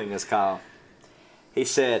building is called. He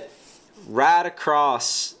said, right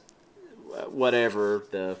across whatever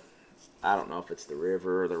I don't know if it's the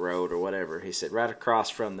river or the road or whatever. He said, right across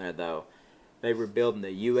from there, though, they were building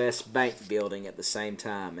the U.S. Bank building at the same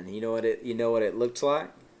time. And you know what it looked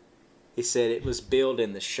like? He said it was built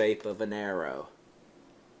in the shape of an arrow.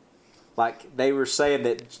 Like, they were saying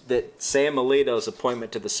that Sam Alito's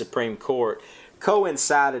appointment to the Supreme Court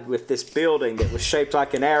coincided with this building that was shaped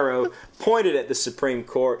like an arrow pointed at the Supreme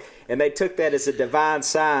Court, and they took that as a divine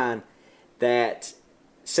sign that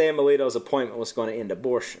Sam Alito's appointment was going to end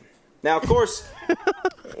abortion. Now, of course,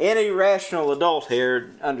 any rational adult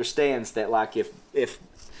here understands that, like, if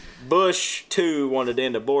Bush, too, wanted to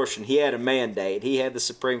end abortion, he had a mandate. He had the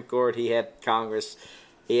Supreme Court, he had Congress,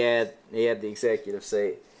 he had the executive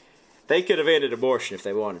seat. They could have ended abortion if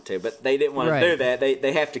they wanted to, but they didn't want to do that.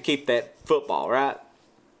 They have to keep that football, right?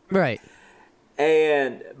 Right.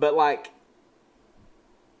 But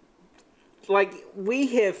like we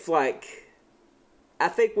have, like, I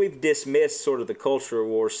think we've dismissed sort of the culture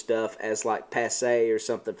war stuff as like passé or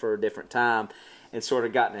something for a different time and sort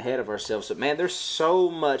of gotten ahead of ourselves. But man, there's so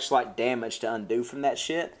much like damage to undo from that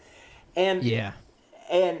shit. And yeah.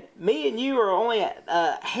 And me and you are only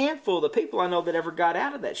a handful of the people I know that ever got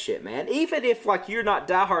out of that shit, man. Even if, like, you're not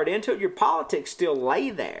diehard into it, your politics still lay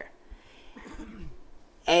there.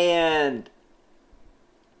 And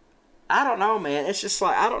I don't know, man. It's just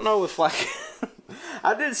like, I don't know if, like,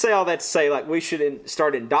 I did say all that to say, like, we should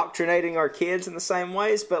start indoctrinating our kids in the same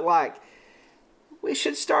ways, but, like, we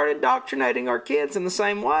should start indoctrinating our kids in the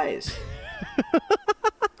same ways.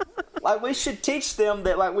 Like, we should teach them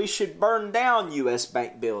that, like, we should burn down U.S.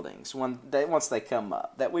 bank buildings once they come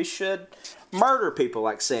up. That we should murder people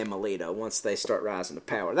like Sam Alito once they start rising to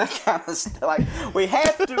power. That kind of stuff. Like, we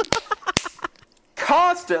have to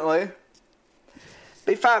constantly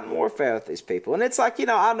be fighting warfare with these people. And it's like, you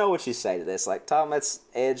know, I know what you say to this. Like, Tom, that's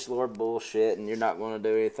edgelord bullshit, and you're not going to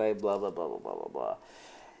do anything, blah, blah, blah, blah, blah, blah, blah.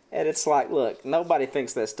 And it's like, look, nobody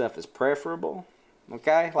thinks that stuff is preferable.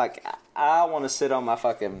 Okay? Like, I want to sit on my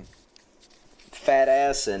fucking fat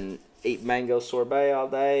ass and eat mango sorbet all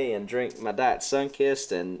day and drink my Diet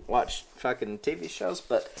Sunkist and watch fucking TV shows,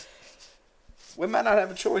 but we might not have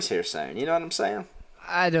a choice here soon. You know what I'm saying?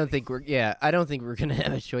 I don't think we're gonna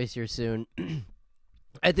have a choice here soon.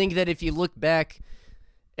 I think that if you look back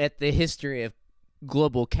at the history of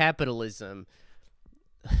global capitalism,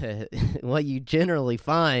 what you generally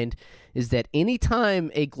find is that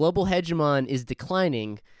anytime a global hegemon is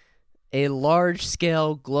declining, a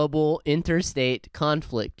large-scale global interstate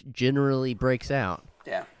conflict generally breaks out.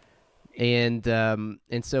 Yeah. And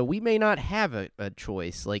so we may not have a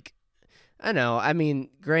choice. Like, I know, I mean,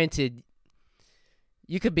 granted,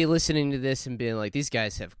 you could be listening to this and being like, these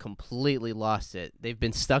guys have completely lost it. They've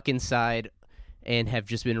been stuck inside and have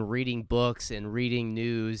just been reading books and reading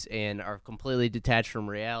news and are completely detached from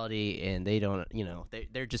reality, and they don't, you know,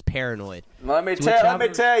 they're just paranoid. Let me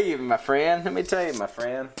tell you, my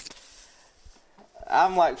friend.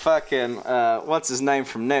 I'm like fucking, what's his name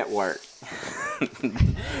from Network?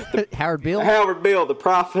 Howard Beale? Howard Beale, the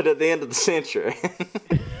prophet at the end of the century.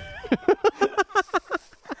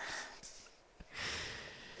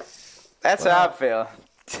 That's how I feel.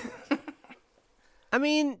 I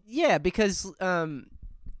mean, yeah, because, you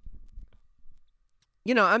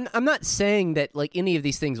know, I'm not saying that, like, any of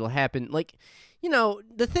these things will happen. Like, you know,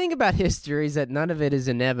 the thing about history is that none of it is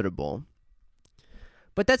inevitable.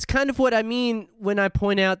 But that's kind of what I mean when I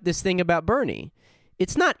point out this thing about Bernie.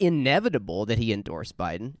 It's not inevitable that he endorsed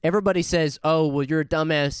Biden. Everybody says, oh, well, you're a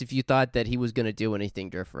dumbass if you thought that he was going to do anything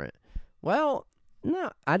different. Well,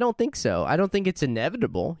 no, I don't think so. I don't think it's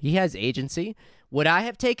inevitable. He has agency. Would I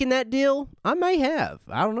have taken that deal? I may have.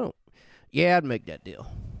 I don't know. Yeah, I'd make that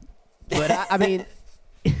deal. But, I mean,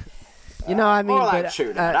 you know, I mean. More like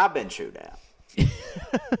chewed out. I've been chewed out.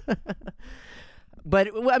 But,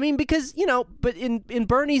 I mean, because, you know, but in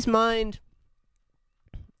Bernie's mind,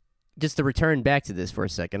 just to return back to this for a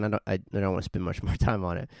second, I don't want to spend much more time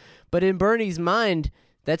on it, but in Bernie's mind,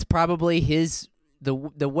 that's probably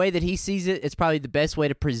the way that he sees it, it's probably the best way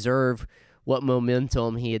to preserve what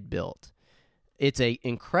momentum he had built. It's a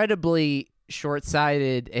incredibly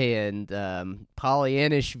short-sighted and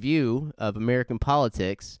Pollyannish view of American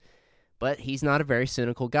politics, but he's not a very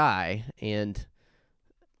cynical guy, and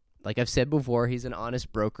like I've said before, he's an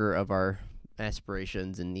honest broker of our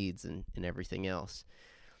aspirations and needs and everything else.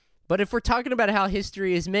 But if we're talking about how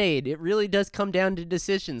history is made, it really does come down to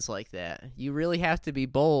decisions like that. You really have to be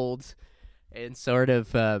bold and sort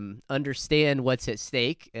of understand what's at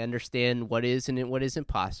stake, understand what is and what isn't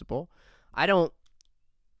possible. I don't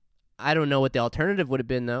know what the alternative would have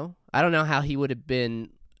been, though. I don't know how he would have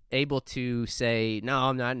been able to say, no,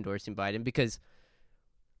 I'm not endorsing Biden, because,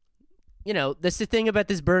 you know, that's the thing about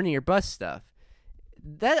this Bernie or bust stuff.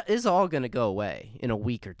 That is all going to go away in a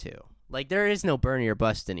week or two. Like, there is no Bernie or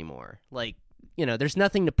bust anymore. Like, you know, there's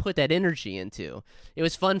nothing to put that energy into. It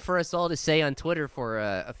was fun for us all to say on Twitter for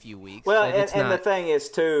a few weeks. Well, and the thing is,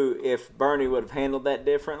 too, if Bernie would have handled that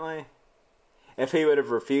differently, if he would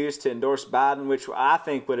have refused to endorse Biden, which I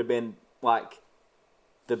think would have been, like,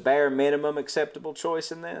 the bare minimum acceptable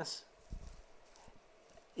choice in this.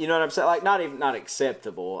 You know what I'm saying? Like, not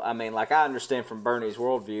acceptable. I mean, like, I understand from Bernie's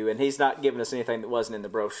worldview, and he's not giving us anything that wasn't in the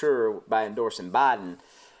brochure by endorsing Biden.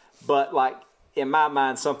 But, like, in my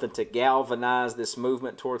mind, something to galvanize this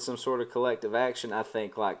movement towards some sort of collective action, I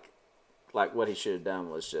think, like what he should have done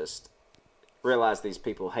was just realize these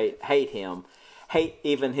people hate him, hate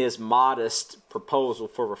even his modest proposal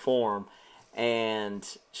for reform, and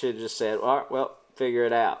should have just said, all right, well, figure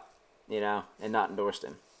it out, you know, and not endorsed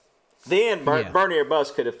him. Then Bernie or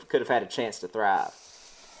bust could have had a chance to thrive.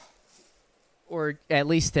 Or at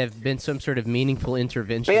least have been some sort of meaningful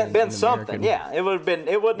intervention. Been something, yeah. It wouldn't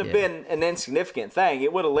have been an insignificant thing.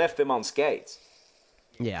 It would have left them on skates.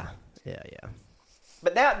 Yeah.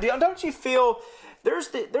 But now, don't you feel there's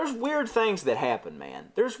weird things that happen,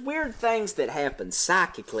 man. There's weird things that happen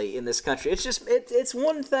psychically in this country. It's just it's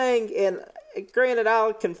one thing, and granted,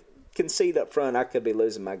 I'll concede up front I could be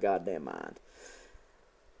losing my goddamn mind.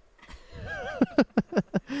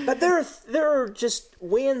 But there are just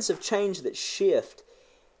winds of change that shift,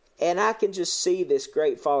 and I can just see this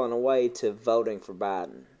great falling away to voting for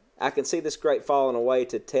Biden. I can see this great falling away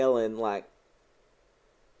to telling, like,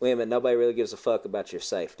 women, nobody really gives a fuck about your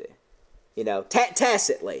safety. You know,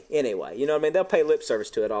 tacitly, anyway. You know what I mean? They'll pay lip service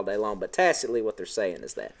to it all day long, but tacitly what they're saying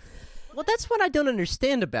is that. Well, that's what I don't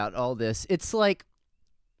understand about all this. It's like,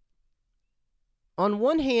 on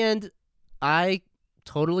one hand, I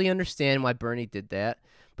totally understand why Bernie did that.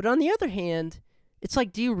 But on the other hand, it's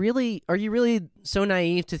like, are you really so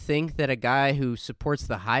naive to think that a guy who supports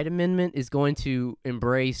the Hyde Amendment is going to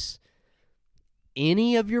embrace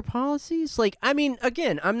any of your policies? Like, I mean,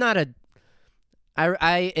 again,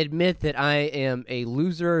 I admit that I am a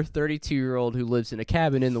loser 32-year-old who lives in a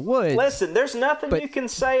cabin in the woods. Listen, there's nothing you can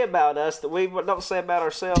say about us that we don't say about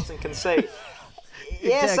ourselves and can say.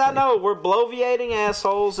 Yes, exactly. I know, we're bloviating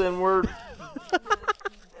assholes and we're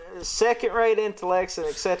second-rate intellects and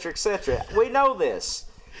et cetera, et cetera. We know this.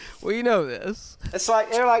 We know this. It's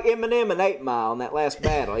like, they're like Eminem and 8 Mile in that last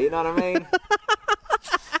battle, you know what I mean?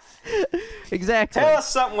 Exactly. Tell us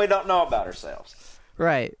something we don't know about ourselves.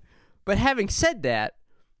 Right. But having said that,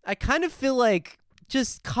 I kind of feel like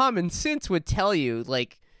just common sense would tell you,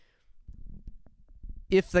 like,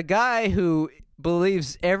 if the guy who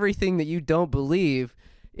believes everything that you don't believe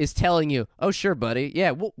is telling you, "Oh, sure, buddy,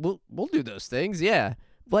 yeah, we'll do those things, yeah."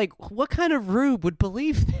 Like, what kind of rube would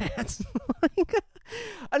believe that?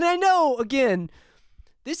 And I know, again,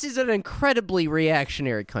 this is an incredibly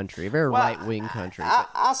reactionary country, a very right-wing country.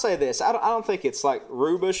 I'll say this. I don't think it's, like,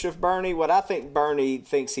 rubish of Bernie. What I think Bernie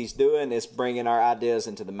thinks he's doing is bringing our ideas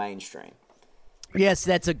into the mainstream. Yes,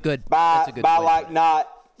 that's a good by like, not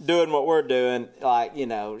doing what we're doing, like, you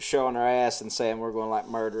know, showing our ass and saying we're going to, like,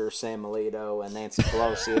 murder Sam Alito and Nancy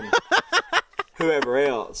Pelosi and whoever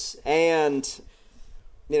else. And,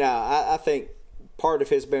 you know, I think part of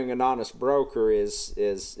his being an honest broker is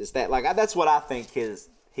that, like, that's what I think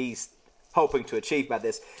he's hoping to achieve by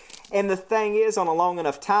this. And the thing is, on a long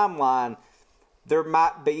enough timeline, there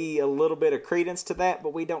might be a little bit of credence to that,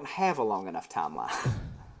 but we don't have a long enough timeline.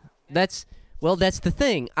 That's the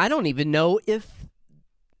thing. I don't even know if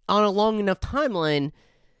on a long enough timeline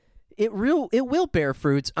it will bear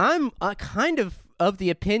fruits. I'm kind of the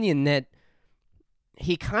opinion that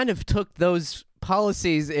he kind of took those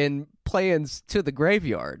policies and plans to the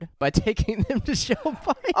graveyard by taking them to Joe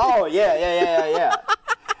Biden. Oh yeah.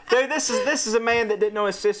 Dude, this is a man that didn't know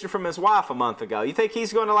his sister from his wife a month ago. You think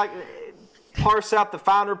he's going to, like, parse out the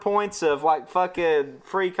finer points of, like, fucking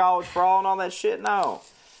free college for all and all that shit? No.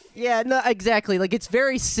 Yeah, no, exactly. Like, it's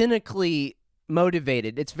very cynically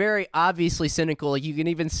motivated. It's very obviously cynical. Like, you can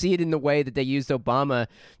even see it in the way that they used Obama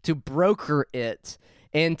to broker it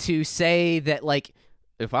and to say that, like,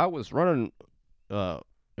 if I was running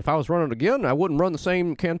again, I wouldn't run the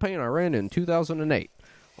same campaign I ran in 2008.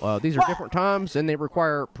 These are different times, and they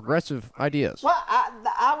require progressive ideas. Well,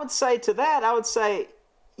 I would say to that,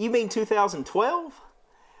 you mean 2012?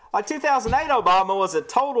 Like, 2008 Obama was a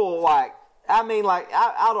total, like, I mean, like,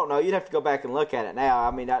 I don't know. You'd have to go back and look at it now. I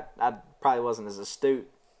mean, I probably wasn't as astute.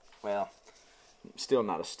 Well, still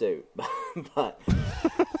not astute, but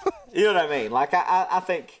you know what I mean? Like, I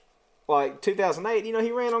think, like, 2008, you know, he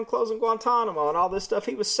ran on closing Guantanamo and all this stuff.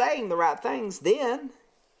 He was saying the right things then.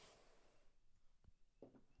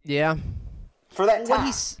 Yeah. For that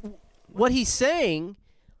time. What he's saying,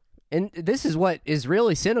 and this is what is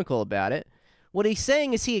really cynical about it, what he's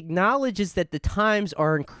saying is he acknowledges that the times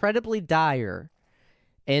are incredibly dire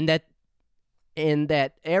and that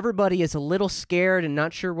everybody is a little scared and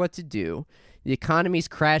not sure what to do. The economy's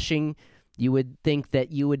crashing. You would think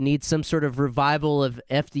that you would need some sort of revival of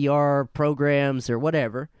FDR programs or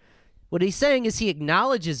whatever. What he's saying is he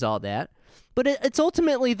acknowledges all that, but it's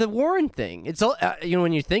ultimately the Warren thing. It's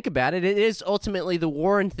when you think about it, it is ultimately the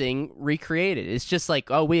Warren thing recreated. It's just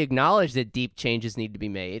like, oh, we acknowledge that deep changes need to be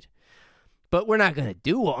made, but we're not going to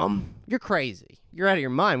do them. You're crazy. You're out of your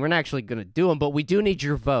mind. We're not actually going to do them, but we do need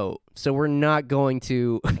your vote, so we're not going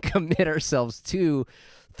to commit ourselves too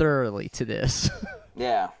thoroughly to this.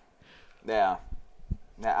 Yeah. I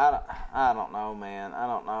don't know, man. I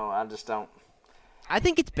don't know. I just don't. I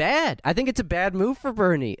think it's bad. I think it's a bad move for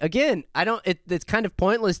Bernie. Again, it's kind of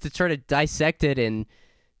pointless to try to dissect it and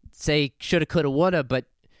say shoulda, coulda, woulda, but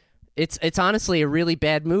it's honestly a really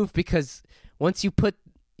bad move because once you put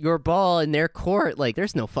your ball in their court, like,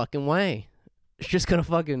 there's no fucking way. It's just gonna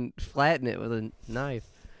fucking flatten it with a knife.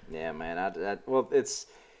 Yeah, man. It's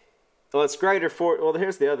greater for. Well,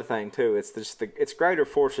 here's the other thing too. It's greater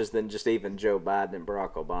forces than just even Joe Biden and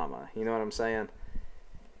Barack Obama. You know what I'm saying?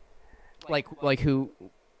 Like who?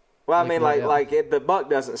 Well, I Like mean, what the buck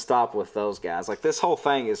doesn't stop with those guys. Like, this whole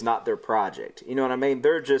thing is not their project. You know what I mean?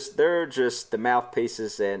 They're just the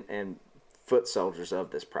mouthpieces and foot soldiers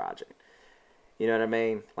of this project. You know what I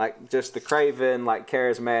mean? Like, just the craven, like,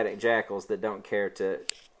 charismatic jackals that don't care to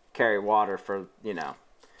carry water for, you know,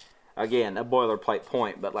 again, a boilerplate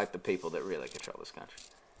point, but like the people that really control this country.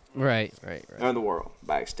 Right. Or the world,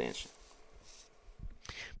 by extension.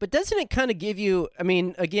 But doesn't it kind of give you, I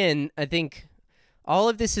mean, again, I think all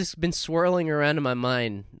of this has been swirling around in my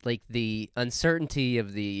mind, like the uncertainty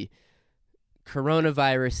of the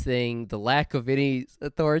coronavirus thing, the lack of any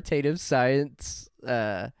authoritative scientific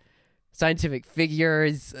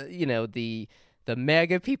figures, you know, the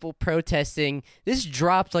MAGA people protesting. This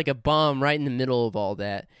dropped like a bomb right in the middle of all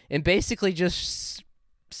that, and basically just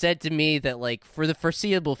said to me that, like, for the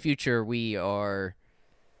foreseeable future, we are...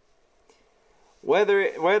 Whether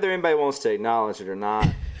anybody wants to acknowledge it or not,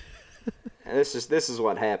 and this is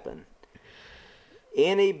what happened.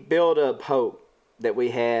 Any build-up hope that we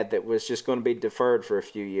had that was just going to be deferred for a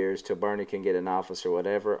few years till Bernie can get in office or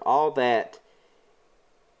whatever, all that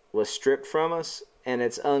was stripped from us, and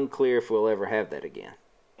it's unclear if we'll ever have that again.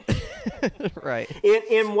 Right.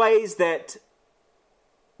 In ways that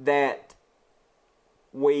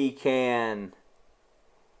we can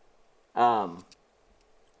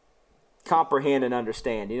comprehend and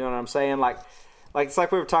understand. You know what I'm saying? Like it's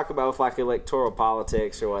like we were talking about with like electoral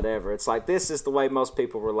politics or whatever. It's like this is the way most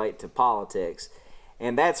people relate to politics.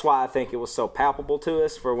 And that's why I think it was so palpable to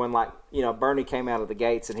us for when, like, you know, Bernie came out of the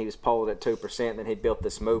gates and he was polled at 2%, and then he built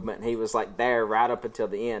this movement, and he was, like, there right up until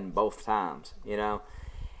the end both times, you know?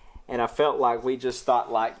 And I felt like we just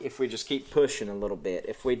thought, like, if we just keep pushing a little bit,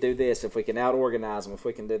 if we do this, if we can out-organize them, if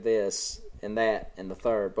we can do this and that and the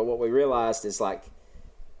third. But what we realized is, like,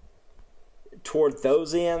 toward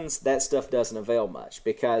those ends, that stuff doesn't avail much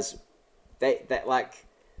because they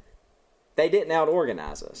didn't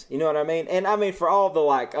out-organize us. You know what I mean? And, I mean, for all the,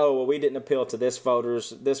 like, oh, well, we didn't appeal to this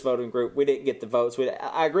voting group, we didn't get the votes.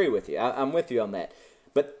 I agree with you. I'm with you on that.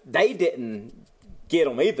 But they didn't get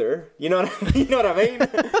them either. You know what I mean?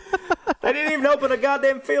 They didn't even open a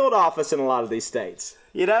goddamn field office in a lot of these states.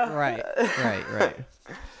 You know? Right.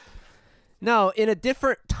 No, in a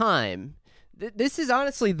different time, this is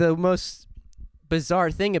honestly the most bizarre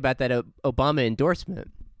thing about that Obama endorsement.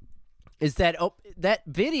 Is that that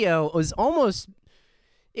video was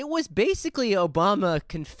basically Obama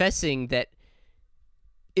confessing that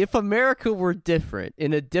if America were different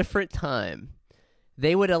in a different time,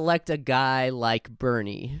 they would elect a guy like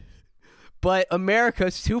Bernie. But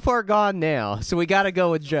America's too far gone now, so we got to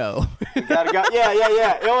go with Joe. We gotta go. Yeah.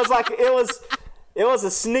 It was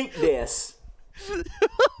a sneak diss.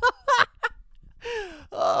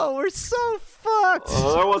 Oh, we're so fucked.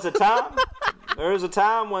 There was a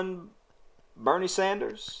time when Bernie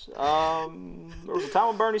Sanders.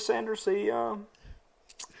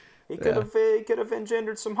 He could have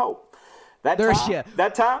engendered some hope. That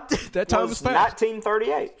time was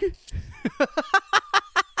 1938.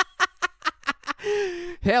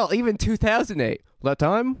 Hell, even 2008. That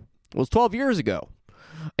time was 12 years ago,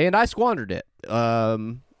 and I squandered it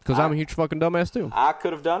because I'm a huge fucking dumbass too. I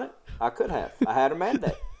could have done it. I could have. I had a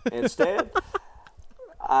mandate. Instead,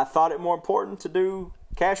 I thought it more important to do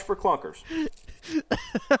cash for clunkers.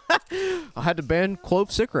 I had to ban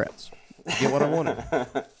clove cigarettes to get what I wanted.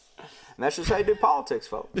 And that's just how you do politics,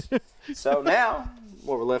 folks. So now,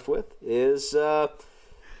 what we're left with is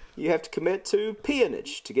you have to commit to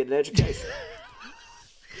peonage to get an education.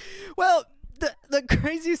 Well, the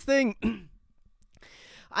craziest thing,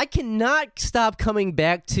 I cannot stop coming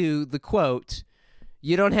back to the quote,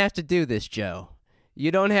 "You don't have to do this, Joe.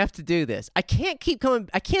 You don't have to do this." I can't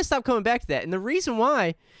stop coming back to that. And the reason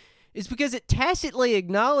why is because it tacitly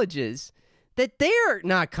acknowledges that they're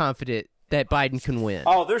not confident that Biden can win.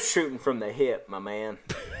 Oh, they're shooting from the hip, my man.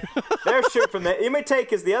 They're shooting from the. You may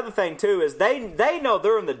take is the other thing too is they know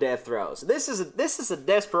they're in the death throes. This is a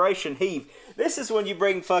desperation heave. This is when you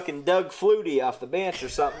bring fucking Doug Flutie off the bench or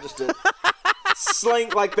something just to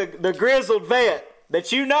slink like the grizzled vet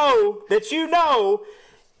that you know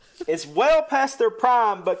is well past their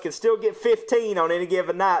prime but can still get 15 on any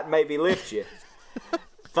given night and maybe lift you.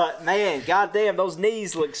 But man, goddamn, those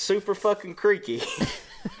knees look super fucking creaky.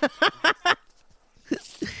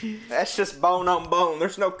 That's just bone on bone.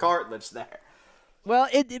 There's no cartilage there. Well,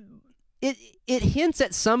 it hints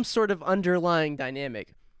at some sort of underlying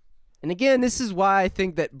dynamic. And again, this is why I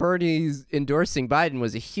think that Bernie's endorsing Biden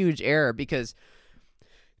was a huge error, because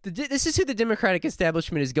this is who the Democratic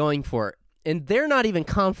establishment is going for, and they're not even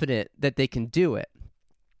confident that they can do it.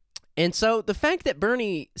 And so the fact that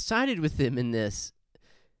Bernie sided with them in this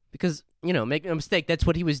because, you know, make no mistake, that's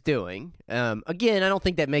what he was doing. Again, I don't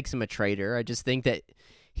think that makes him a traitor. I just think that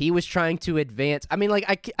he was trying to advance. I mean, like,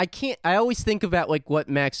 I can't. I always think about like what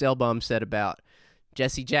Max Elbaum said about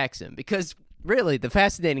Jesse Jackson, because really the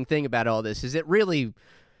fascinating thing about all this is it really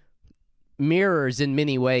mirrors in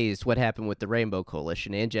many ways what happened with the Rainbow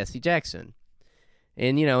Coalition and Jesse Jackson.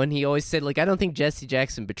 And, you know, and he always said, like, I don't think Jesse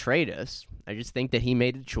Jackson betrayed us. I just think that he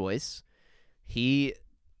made a choice. He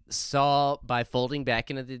saw, by folding back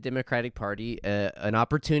into the Democratic Party, an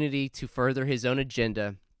opportunity to further his own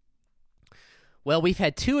agenda. Well, we've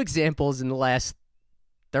had two examples in the last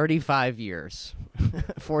 35 years,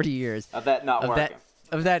 40 years. Of that not working.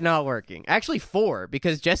 Of that not working. Actually, 4,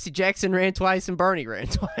 because Jesse Jackson ran twice and Bernie ran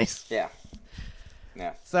twice. Yeah.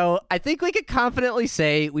 Yeah. So I think we could confidently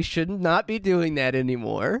say we should not be doing that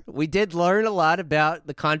anymore. We did learn a lot about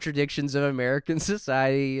the contradictions of American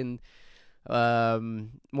society and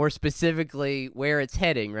more specifically where it's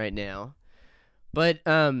heading right now. But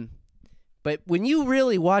when you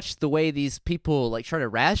really watch the way these people like try to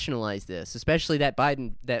rationalize this, especially that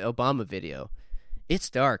Obama video, it's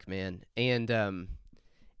dark, man. And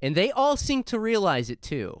they all seem to realize it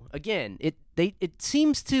too. Again, it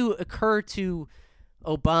seems to occur to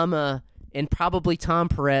Obama and probably Tom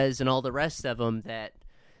Perez and all the rest of them that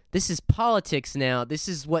this is politics now. This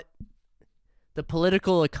is what the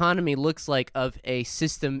political economy looks like of a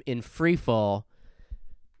system in free fall,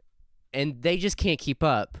 and they just can't keep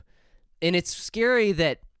up. And it's scary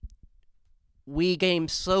that we came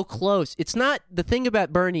so close. It's not, the thing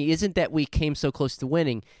about Bernie isn't that we came so close to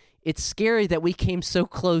winning. It's scary that we came so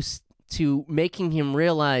close to making him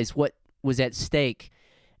realize what was at stake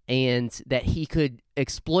and that he could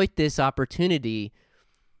exploit this opportunity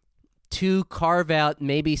to carve out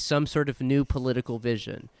maybe some sort of new political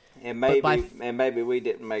vision. And maybe we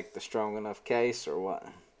didn't make the strong enough case, or what?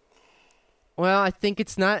 Well, I think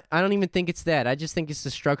it's not. I don't even think it's that. I just think it's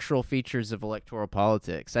the structural features of electoral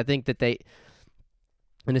politics. I think that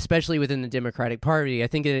and especially within the Democratic Party, I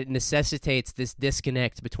think it necessitates this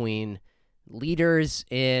disconnect between leaders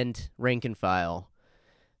and rank and file.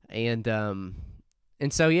 And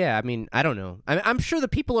so, yeah, I mean, I don't know. I'm sure the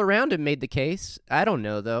people around him made the case. I don't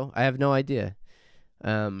know, though. I have no idea.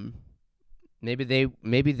 Maybe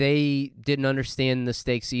they didn't understand the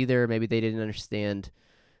stakes either. Maybe they didn't understand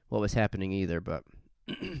what was happening either. But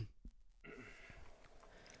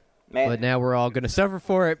but now we're all going to suffer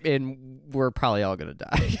for it, and we're probably all going to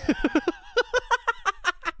die.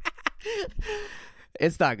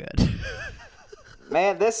 It's not good.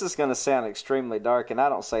 Man, this is going to sound extremely dark, and I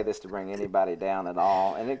don't say this to bring anybody down at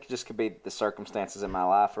all, and it just could be the circumstances in my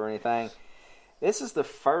life or anything. This is the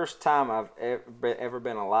first time I've ever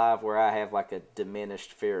been alive where I have like a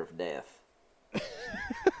diminished fear of death.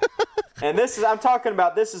 And I'm talking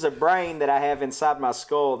about, this is a brain that I have inside my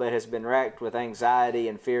skull that has been racked with anxiety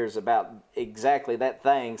and fears about exactly that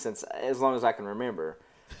thing since as long as I can remember.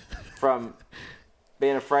 From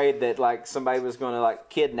being afraid that like somebody was going to like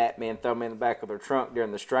kidnap me and throw me in the back of their trunk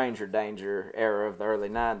during the stranger danger era of the early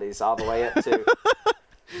 90s, all the way up to,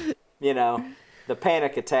 you know, the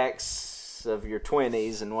panic attacks of your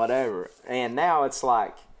 20s and whatever. And now it's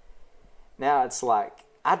like,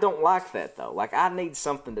 I don't like that though. Like, I need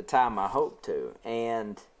something to tie my hope to,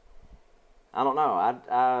 and I don't know.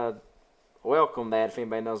 I welcome that if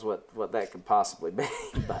anybody knows what that could possibly be.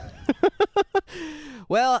 But.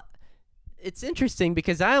 Well, it's interesting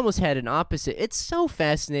because I almost had an opposite. It's so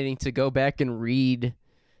fascinating to go back and read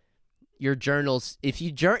your journals. If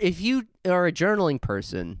you are a journaling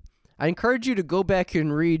person, I encourage you to go back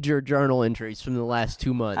and read your journal entries from the last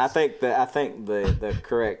 2 months. I think the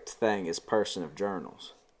correct thing is person of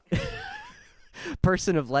journals.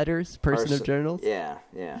 Person of letters, person of journals. Yeah.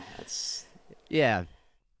 Yeah.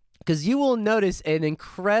 Because you will notice an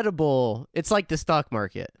incredible. It's like the stock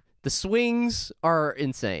market. The swings are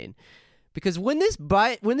insane. Because when this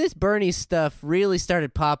Bernie stuff really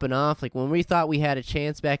started popping off, like when we thought we had a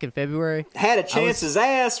chance back in February. Had a chance as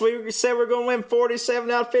ass. We said we're going to win 47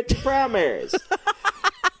 out of 50 primaries.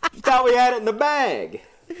 Thought we had it in the bag.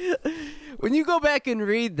 When you go back and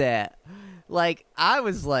read that, like, I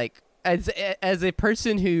was like, as a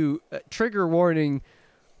person who, trigger warning,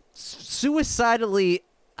 suicidally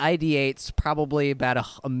ideates probably about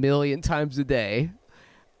a million times a day,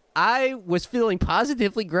 I was feeling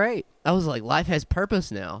positively great. I was like, life has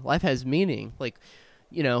purpose now. Life has meaning. Like,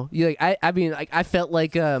 you know, I felt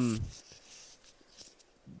like that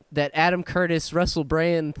Adam Curtis, Russell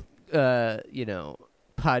Brand,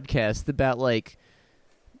 podcast about, like,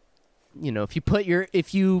 you know,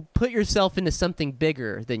 if you put yourself into something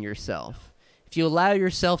bigger than yourself, if you allow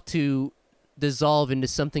yourself to dissolve into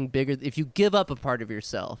something bigger, if you give up a part of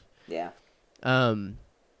yourself, Yeah. then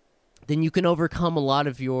you can overcome a lot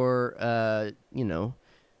of your,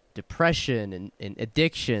 depression and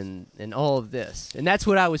addiction and all of this. And that's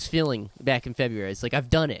what I was feeling back in February. It's like, I've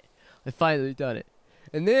done it. I finally done it.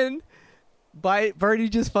 And then Bernie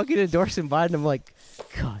just fucking endorsing Biden. I'm like,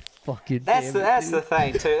 God fucking That's damn it, the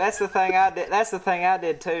thing too. That's the thing I did. That's the thing I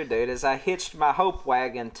did too, dude. Is I hitched my hope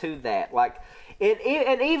wagon to that. Like,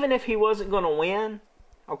 and even if he wasn't going to win,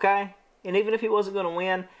 okay, and even if he wasn't going to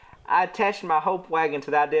win, I attached my hope wagon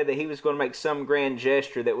to the idea that he was going to make some grand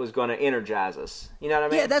gesture that was going to energize us. You know what I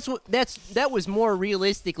mean? Yeah, that was more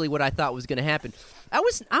realistically what I thought was going to happen. I'm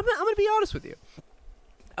going to be honest with you.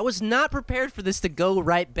 I was not prepared for this to go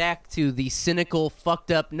right back to the cynical,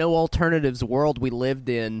 fucked up, no alternatives world we lived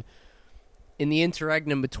in the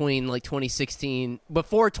interregnum between like 2016,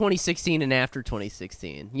 before 2016 and after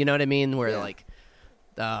 2016. You know what I mean? Where like,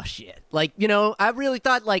 oh shit. Like, I really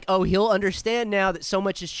thought like, oh, he'll understand now that so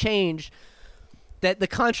much has changed, that the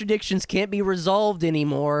contradictions can't be resolved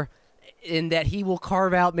anymore, and that he will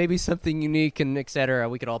carve out maybe something unique and etc.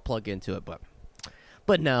 We could all plug into it,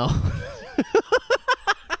 but no.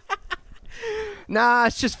 Nah,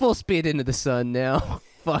 it's just full speed into the sun now.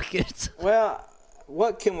 Fuck it. Well,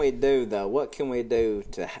 what can we do though? What can we do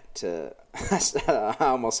to I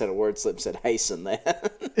almost had a word slip, said hasten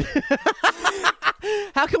that.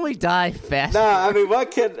 How can we die faster? No, I mean, I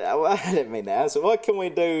didn't mean that. So what can we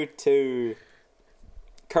do to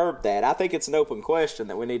curb that? I think it's an open question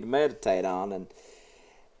that we need to meditate on.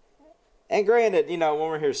 And granted, when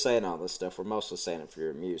we're here saying all this stuff, we're mostly saying it for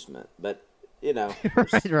your amusement. But,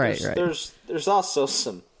 right. There's also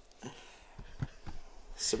some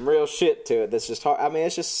real shit to it that's just hard. I mean,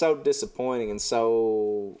 it's just so disappointing and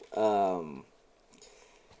so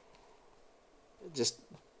just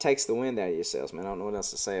takes the wind out of yourselves, man. I don't know what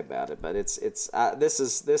else to say about it, but this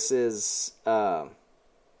is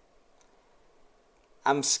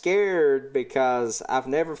I'm scared because I've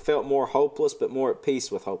never felt more hopeless but more at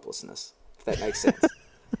peace with hopelessness, if that makes sense. Do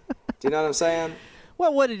you know what I'm saying?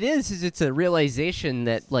 Well, what it is it's a realization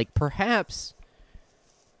that, like, perhaps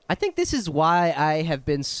I think this is why I have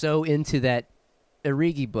been so into that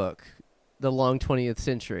Arrighi book, The Long 20th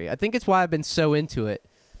Century. I think it's why I've been so into it.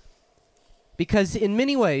 Because in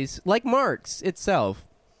many ways, like Marx itself,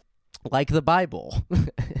 like the Bible,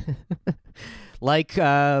 like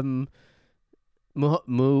Muammar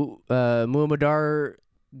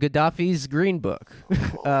Gaddafi's Green Book.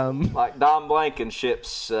 Like Don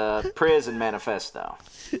Blankenship's prison manifesto.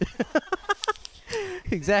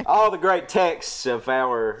 Exactly. All the great texts of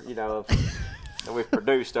our, that we've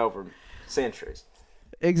produced over centuries.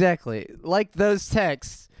 Exactly. Like those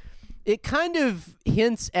texts, it kind of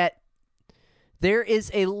hints at there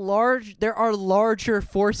are larger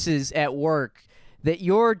forces at work that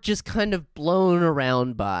you're just kind of blown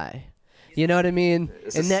around by. You know what I mean?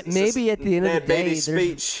 And that maybe at the end of the day, Beatty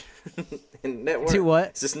speech and network. To what?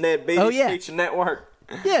 It's this Ned Beatty speech and network.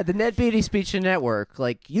 Yeah, the Ned Beatty speech and network.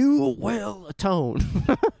 Like, you will atone.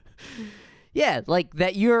 Yeah, like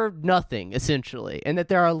that you're nothing, essentially. And that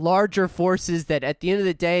there are larger forces that at the end of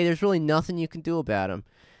the day, there's really nothing you can do about them.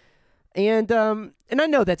 And I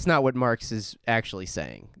know that's not what Marx is actually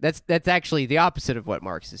saying. That's actually the opposite of what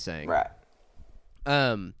Marx is saying. Right.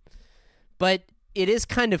 But it is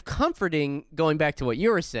kind of comforting, going back to what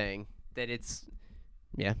you were saying, that it's,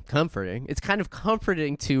 comforting. It's kind of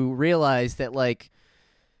comforting to realize that, like,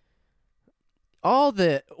 all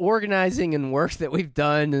the organizing and work that we've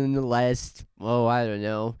done in the last,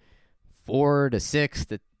 4 to 6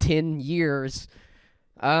 to 10 years,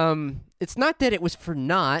 it's not that it was for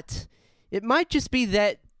naught. It might just be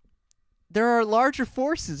that there are larger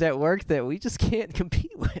forces at work that we just can't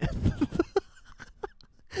compete with.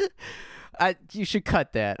 You should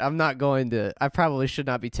cut that. I'm not going to. I probably should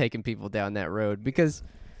not be taking people down that road because.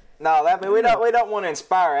 No, we don't want to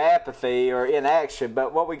inspire apathy or inaction.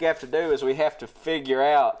 But what we have to do is we have to figure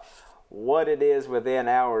out what it is within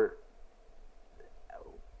our.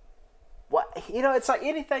 It's like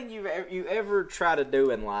anything you ever try to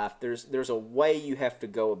do in life. There's a way you have to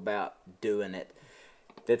go about doing it.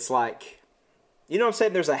 That's like, you know what I'm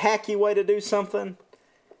saying? There's a hacky way to do something,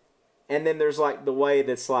 and then there's like the way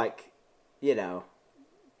that's like, the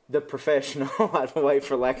professional way,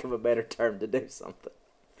 for lack of a better term, to do something.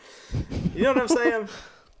 You know what I'm saying?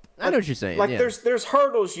 I know what you're saying. Like there's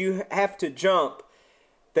hurdles you have to jump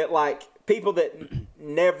that, like, people that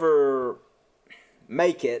never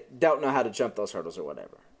make it don't know how to jump those hurdles or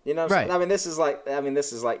whatever. You know what I'm saying? I mean,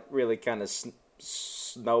 this is like really kind of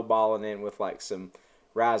snowballing in with like some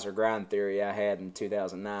rise or grind theory I had in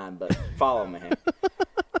 2009, but follow me.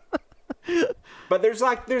 But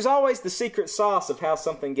there's always the secret sauce of how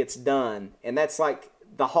something gets done, and that's like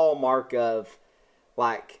the hallmark of,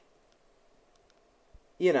 like,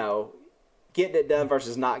 you know, getting it done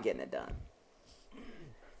versus not getting it done.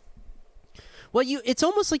 Well, it's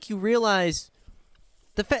almost like you realize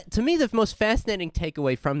to me the most fascinating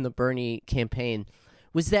takeaway from the Bernie campaign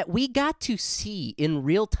was that we got to see in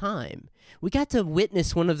real time. We got to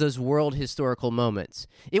witness one of those world historical moments.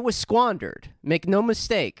 It was squandered. Make no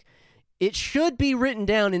mistake. It should be written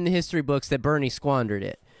down in the history books that Bernie squandered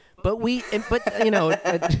it. But you know,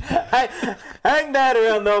 hang that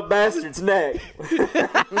around the old bastard's neck.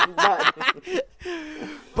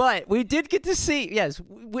 But we did get to see, yes,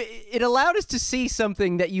 it allowed us to see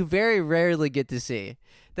something that you very rarely get to see.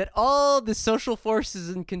 That all the social forces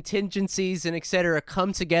and contingencies and et cetera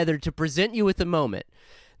come together to present you with a moment.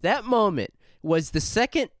 That moment was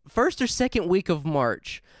the first or second week of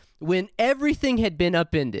March, when everything had been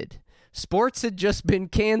upended. Sports had just been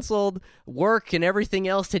canceled. Work and everything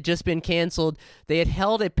else had just been canceled. They had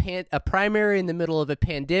held a primary in the middle of a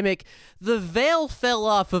pandemic. The veil fell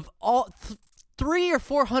off of all 300 or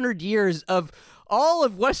 400 years of all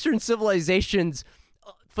of Western civilization's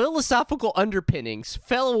philosophical underpinnings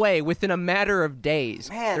fell away within a matter of days.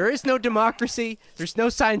 Man. There is no democracy. There's no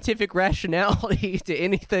scientific rationality to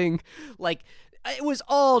anything. Like, it was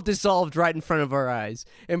all dissolved right in front of our eyes.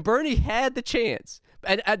 And Bernie had the chance.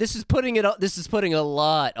 And this is putting a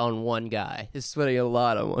lot on one guy. And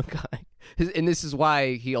this is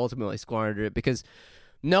why he ultimately squandered it, because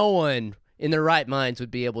no one in their right minds would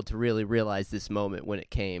be able to really realize this moment when it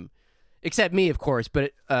came. Except me, of course,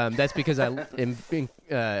 but that's because I am.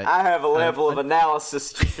 I have a level of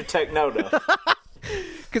analysis you should take note of.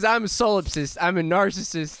 Because I'm a solipsist, I'm a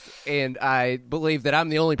narcissist, and I believe that I'm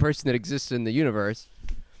the only person that exists in the universe.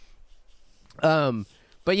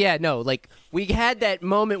 But yeah, no, like, we had that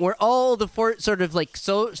moment where all the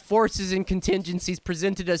forces and contingencies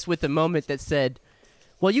presented us with a moment that said,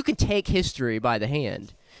 well, you can take history by the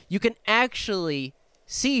hand. You can actually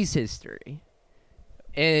seize history.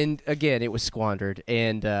 And again, it was squandered,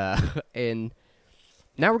 and now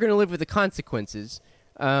we're going to live with the consequences.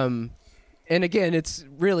 And again, it's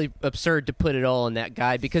really absurd to put it all in that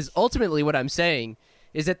guy, because ultimately what I'm saying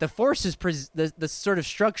is that the forces, the sort of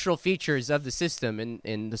structural features of the system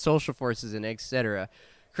and the social forces and et cetera,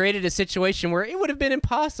 created a situation where it would have been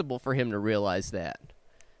impossible for him to realize that.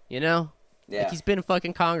 You know? Yeah. Like, he's been in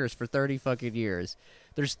fucking Congress for 30 fucking years.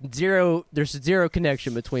 There's zero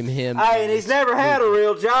connection between him. Hey, and he's never had a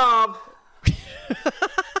real job.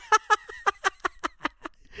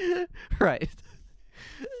 Right.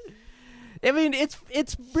 I mean, it's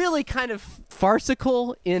really kind of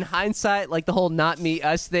farcical in hindsight, like the whole not me,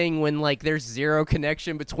 us thing, when, like, there's zero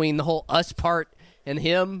connection between the whole us part and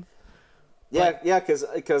him. Yeah,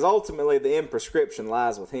 because ultimately the end prescription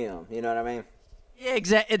lies with him. You know what I mean? Yeah,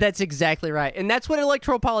 that's exactly right. And that's what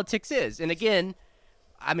electoral politics is. And again,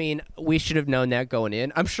 I mean, we should have known that going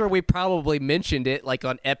in. I'm sure we probably mentioned it, like,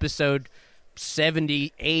 on episode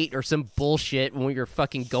 78 or some bullshit when we were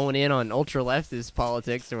fucking going in on ultra-leftist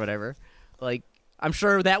politics or whatever. Like, I'm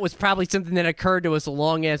sure that was probably something that occurred to us a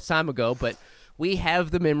long-ass time ago, but we have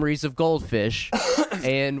the memories of goldfish,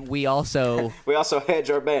 and we also... We also hedge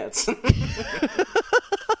our bets.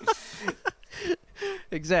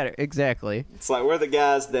 Exactly. It's like we're the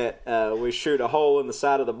guys that we shoot a hole in the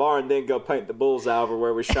side of the barn, then go paint the bullseye over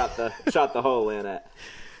where we shot the hole in at.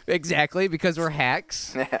 Exactly, because we're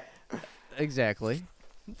hacks. Exactly.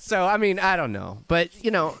 So, I mean, I don't know. But,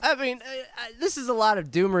 you know, I mean, this is a lot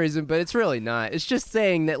of doomerism, but it's really not. It's just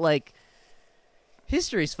saying that, like,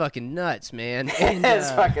 history's fucking nuts, man. And,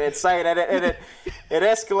 it's fucking insane, and it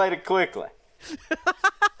escalated quickly.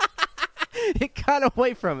 It got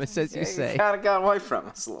away from us, as you say. It kind of got away from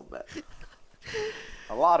us a little bit.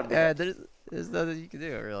 A lot of it. There's nothing you can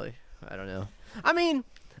do, really. I don't know. I mean,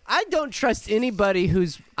 I don't trust anybody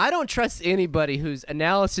whose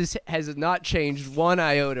analysis has not changed one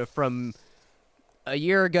iota from a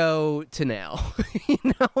year ago to now. You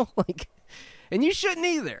know, like, and you shouldn't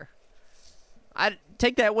either. I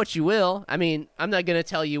take that what you will. I mean, I'm not going to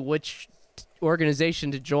tell you which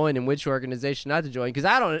organization to join and which organization not to join, because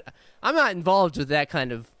I'm not involved with that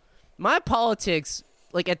kind of. My politics,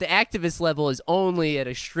 like, at the activist level, is only at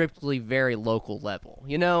a strictly very local level.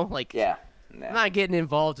 You know, like, yeah. I'm not getting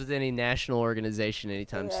involved with any national organization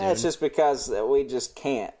anytime soon. It's just because we just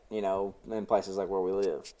can't, you know, in places like where we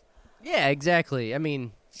live. Yeah, exactly. I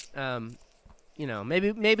mean, you know,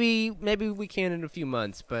 maybe we can in a few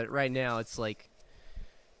months, but right now it's like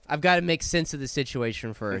I've got to make sense of the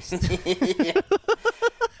situation first.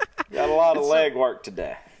 Got a lot of leg work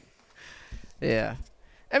today. Yeah.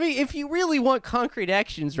 I mean, if you really want concrete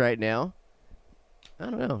actions right now, I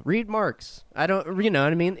don't know. Read Marx. I don't. You know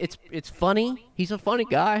what I mean? It's funny. He's a funny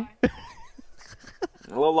guy. A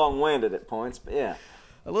little long-winded at points, but yeah.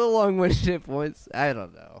 A little long-winded at points. I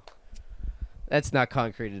don't know. That's not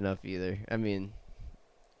concrete enough either. I mean,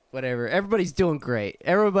 whatever. Everybody's doing great.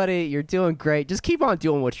 Everybody, you're doing great. Just keep on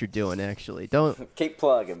doing what you're doing, actually. Don't keep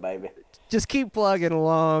plugging, baby. Just keep plugging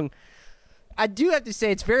along. I do have to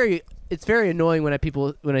say it's very annoying when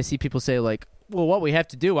I see people say like, well, what we have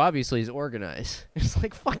to do obviously is organize. It's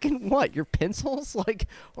like, fucking what? Your pencils? Like,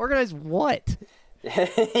 organize what? Yeah.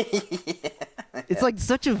 It's like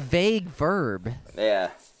such a vague verb.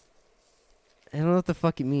 Yeah. I don't know what the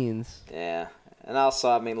fuck it means. Yeah. And also,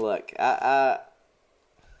 I mean, look, I've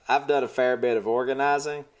done a fair bit of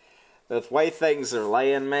organizing. But the way things are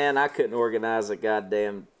laying, man, I couldn't organize a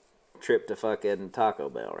goddamn trip to fucking Taco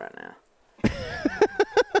Bell right now.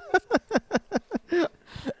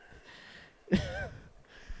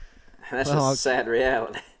 That's just a sad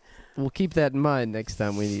reality. We'll keep that in mind next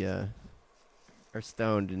time we are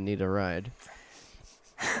stoned and need a ride.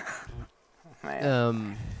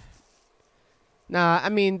 Man. Nah, I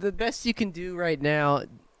mean, the best you can do right now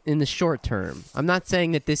in the short term. I'm not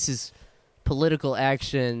saying that this is political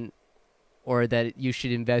action or that you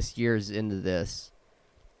should invest years into this.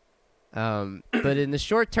 But in the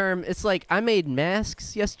short term, it's like I made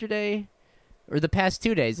masks yesterday, or the past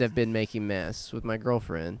 2 days I've been making masks with my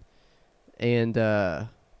girlfriend. And for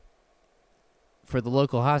the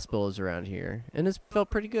local hospitals around here. And it's felt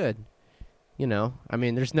pretty good. You know, I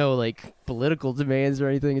mean, there's no, like, political demands or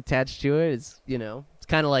anything attached to it. It's, you know, it's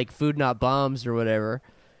kind of like food not bombs or whatever.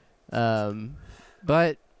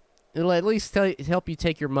 But it'll at least help you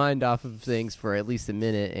take your mind off of things for at least a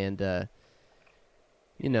minute. And,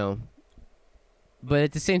 you know, but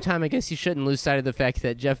at the same time, I guess you shouldn't lose sight of the fact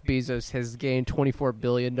that Jeff Bezos has gained $24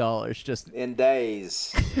 billion just in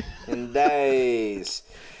days. In days.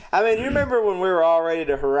 I mean, you remember when we were all ready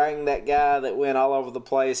to harangue that guy that went all over the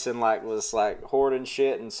place and like was like hoarding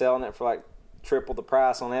shit and selling it for like triple the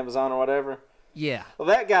price on Amazon or whatever? Yeah. Well,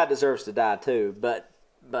 that guy deserves to die too. But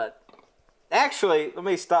actually, let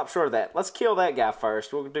me stop short of that. Let's kill that guy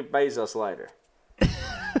first. We'll do Bezos later.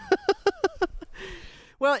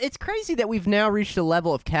 Well, it's crazy that we've now reached a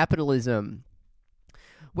level of capitalism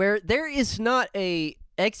where there is not a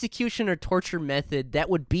execution or torture method that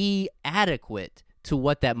would be adequate to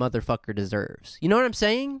what that motherfucker deserves. You know what I'm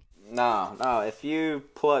saying? No. If you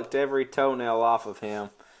plucked every toenail off of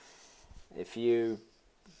him, if you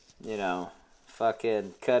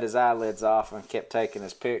fucking cut his eyelids off and kept taking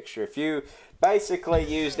his picture, if you basically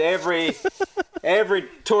used every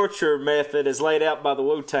torture method as laid out by the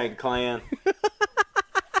Wu-Tang Clan,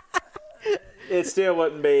 it still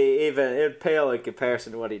wouldn't be even, it'd pale in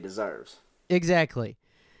comparison to what he deserves. Exactly.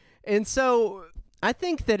 And so I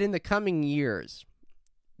think that in the coming years,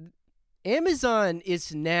 Amazon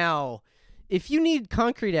is now, if you need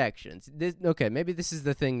concrete actions, maybe this is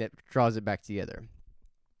the thing that draws it back together.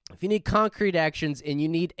 If you need concrete actions and you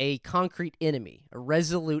need a concrete enemy, a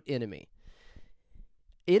resolute enemy,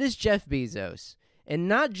 it is Jeff Bezos, and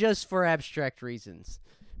not just for abstract reasons,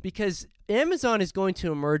 because Amazon is going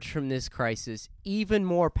to emerge from this crisis even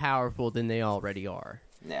more powerful than they already are.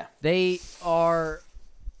 Yeah. They are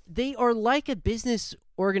like a business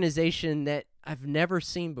organization that I've never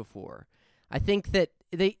seen before. I think that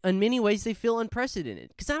in many ways, they feel unprecedented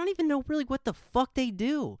because I don't even know really what the fuck they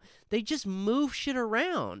do. They just move shit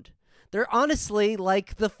around. They're honestly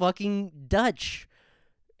like the fucking Dutch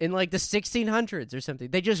in like the 1600s or something.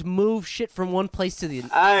 They just move shit from one place to the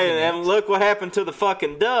Hey, and look what happened to the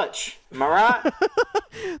fucking Dutch. Am I right?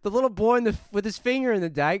 The little boy with his finger in the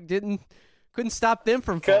dike couldn't stop them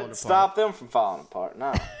from falling apart. Couldn't stop them from falling apart,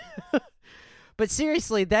 no. But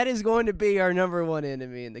seriously, that is going to be our number one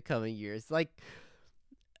enemy in the coming years. Like,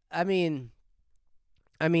 I mean,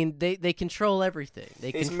 they control everything.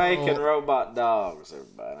 He's making robot dogs,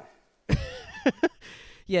 everybody.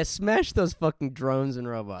 Yeah, smash those fucking drones and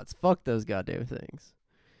robots. Fuck those goddamn things.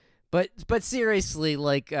 But seriously,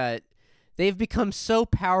 like, they've become so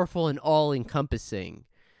powerful and all-encompassing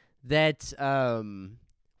that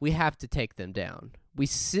we have to take them down.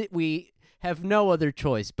 We have no other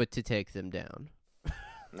choice but to take them down.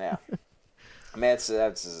 Yeah. I mean, it's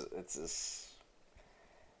as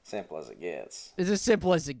simple as it gets. It's as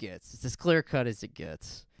simple as it gets. It's as clear-cut as it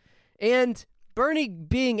gets. And Bernie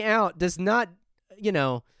being out does not,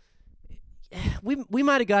 we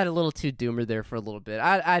might have got a little too doomer there for a little bit.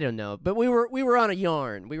 I don't know. But we were on a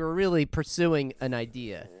yarn. We were really pursuing an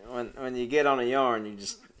idea. When you get on a yarn, you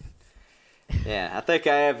just... Yeah, I think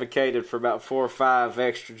I advocated for about 4 or 5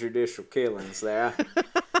 extrajudicial killings there.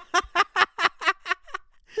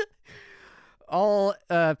 all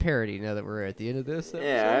parody now that we're at the end of this.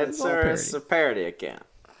 Yeah, it's a parody account.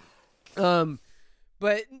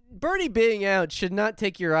 But Bernie being out should not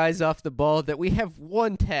take your eyes off the ball that we have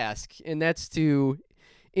one task, and that's to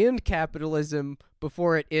end capitalism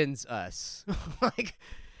before it ends us. Like,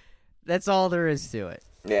 that's all there is to it.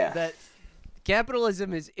 Yeah. That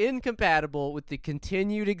capitalism is incompatible with the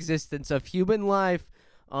continued existence of human life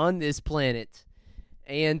on this planet.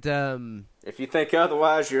 And if you think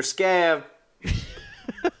otherwise, you're a scab.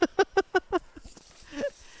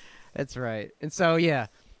 That's right. And so, yeah,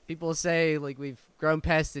 people say like we've grown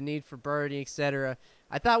past the need for Bernie, etc.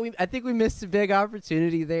 I think we missed a big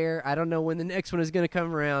opportunity there. I don't know when the next one is going to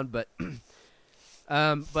come around, but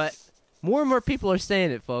but more and more people are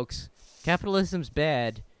saying it, folks. Capitalism's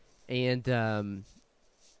bad, and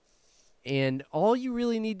all you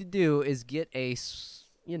really need to do is get a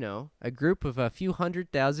group of a few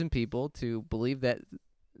 100,000 people to believe that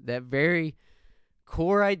very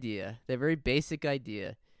core idea, that very basic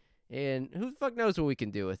idea, and who the fuck knows what we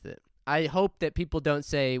can do with it. I hope that people don't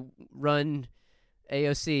say run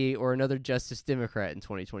AOC or another Justice Democrat in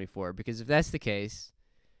 2024, because if that's the case,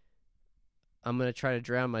 I'm going to try to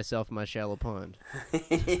drown myself in my shallow pond.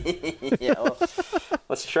 Yeah, well,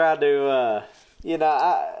 let's try to,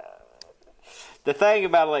 the thing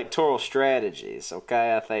about electoral strategies,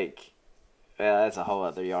 okay, I think, that's a whole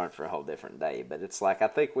other yarn for a whole different day, but it's like, I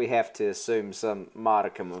think we have to assume some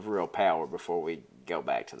modicum of real power before we go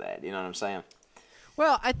back to that, you know what I'm saying?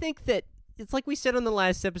 Well, I think that it's like we said on the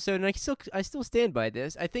last episode, and I still stand by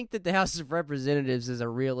this. I think that the House of Representatives is a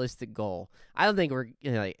realistic goal. I don't think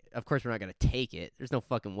of course we're not going to take it. There's no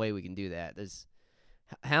fucking way we can do that. There's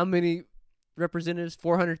how many representatives?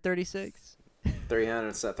 436?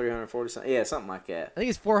 340 something. Yeah, something like that. I think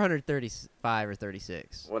it's 435 or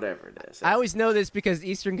 36. Whatever it is. I always know this because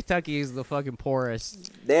Eastern Kentucky is the fucking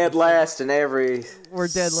poorest. Dead last in every We're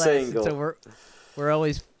dead last, single. so we're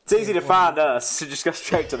always. It's easy to find us, so just go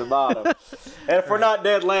straight to the bottom. And if we're not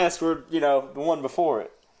dead last, we're, the one before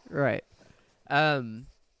it. Right.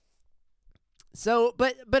 So,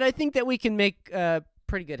 but I think that we can make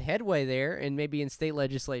pretty good headway there, and maybe in state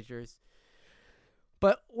legislatures.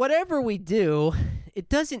 But whatever we do, it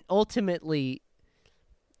doesn't ultimately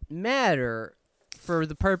matter for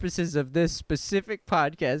the purposes of this specific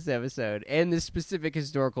podcast episode and this specific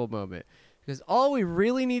historical moment. Because all we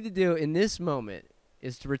really need to do in this moment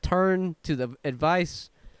is to return to the advice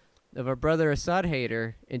of our brother Assad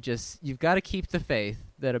hater and you've got to keep the faith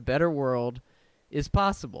that a better world is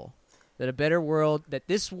possible. That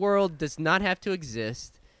this world does not have to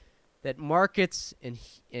exist. That markets and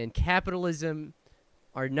capitalism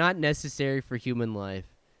are not necessary for human life.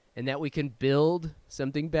 And that we can build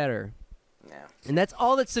something better. Yeah. And that's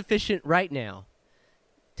all that's sufficient right now.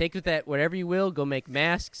 Take with that whatever you will. Go make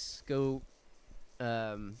masks. Go,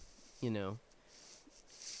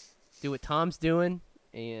 do what Tom's doing,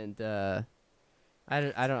 and I'm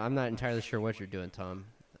not entirely sure what you're doing, Tom.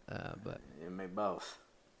 But you and me both.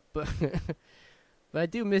 But I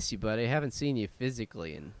do miss you, buddy. I haven't seen you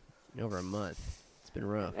physically in over a month. It's been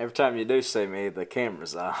rough. Every time you do see me, the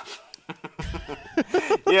camera's off.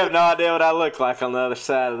 You have no idea what I look like on the other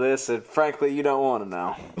side of this, and frankly, you don't want to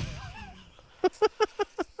know.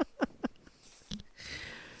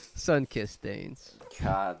 Sun-kissed stains.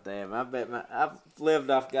 God damn, I've lived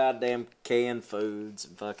off goddamn canned foods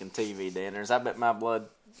and fucking TV dinners. I bet my blood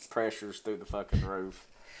pressure's through the fucking roof.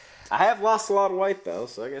 I have lost a lot of weight, though,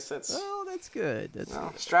 so I guess that's... Oh, that's good. That's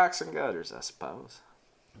good. Strikes and gutters, I suppose.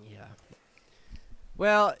 Yeah.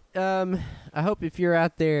 Well, I hope if you're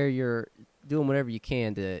out there, you're doing whatever you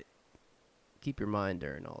can to keep your mind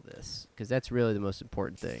during all this, because that's really the most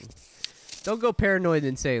important thing. Don't go paranoid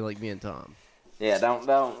and say like me and Tom. Yeah, don't.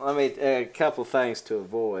 Let me. A couple things to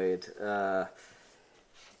avoid.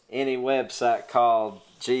 Any website called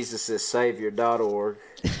JesusIsSavior.org.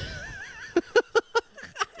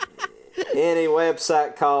 Any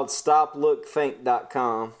website called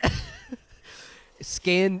StopLookThink.com.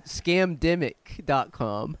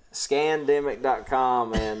 Scamdemic.com.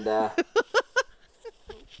 Scandemic.com, and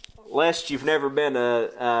lest you've never been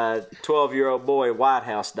a 12-year-old boy,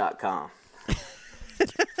 WhiteHouse.com.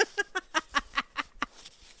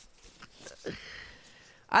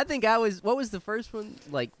 I think what was the first one?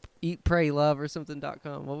 Like Eat, Pray, Love or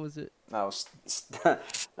something.com. What was it? Oh,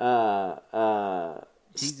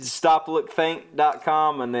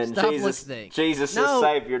 StopLookThink.com, and then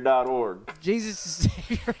JesusIsSavior.org.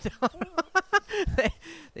 JesusIsSavior.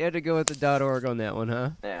 They had to go with the .org on that one,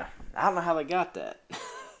 huh? Yeah. I don't know how they got that.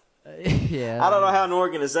 Yeah. I don't know how an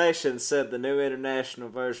organization said the New International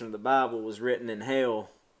Version of the Bible was written in hell.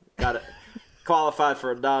 qualified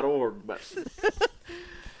for a .org, but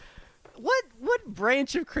What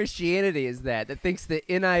branch of Christianity is that thinks the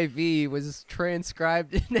NIV was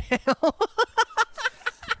transcribed in hell?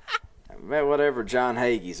 man, whatever John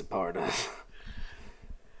Hagee's a part of.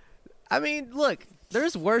 I mean, look,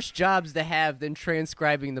 there's worse jobs to have than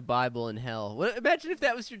transcribing the Bible in hell. Imagine if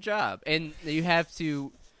that was your job, and you have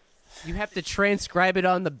to transcribe it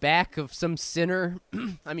on the back of some sinner.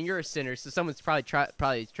 I mean, you're a sinner, so someone's probably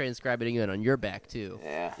transcribing it on your back too.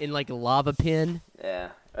 Yeah. In like a lava pen. Yeah.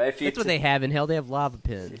 That's what they have in hell. They have lava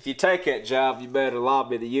pens. If you take that job, you better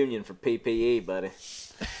lobby the union for PPE, buddy.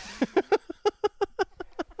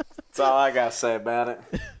 That's all I gotta say about it.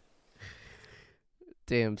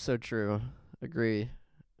 Damn, so true. I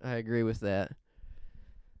agree with that.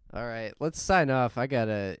 All right, let's sign off. I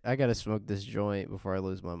gotta smoke this joint before I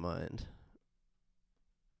lose my mind.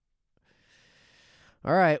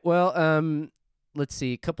 All right, well, let's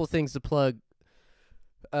see. A couple things to plug.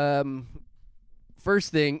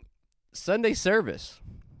 First thing, Sunday service.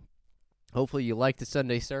 Hopefully you like the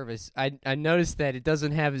Sunday service. I noticed that it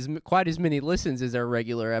doesn't have quite as many listens as our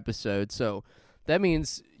regular episode, so that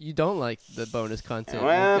means you don't like the bonus content.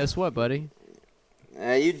 Well, guess what, buddy?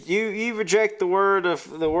 You reject the word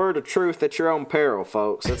of truth at your own peril,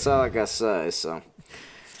 folks. That's all I gotta say. So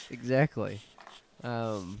exactly.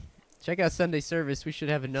 Check out Sunday service. We should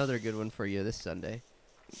have another good one for you this Sunday.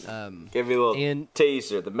 Give you a little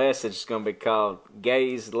teaser. The message is going to be called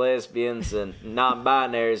Gays, Lesbians, and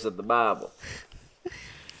Non-Binaries of the Bible.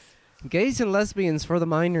 Gays and lesbians for the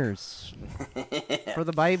minors. For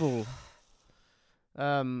the Bible.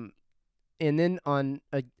 And then on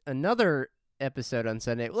another episode on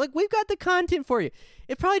Sunday, look, we've got the content for you.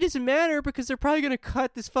 It probably doesn't matter because they're probably going to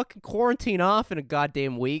cut this fucking quarantine off in a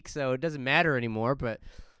goddamn week, so it doesn't matter anymore. But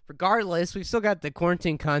regardless, we've still got the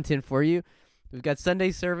quarantine content for you. We've got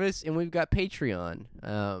Sunday service, and we've got Patreon.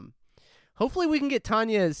 Hopefully we can get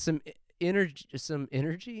Tanya some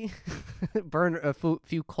energy, burn a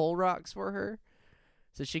few coal rocks for her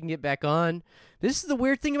so she can get back on. This is the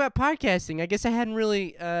weird thing about podcasting. I guess I hadn't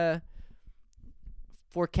really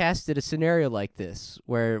forecasted a scenario like this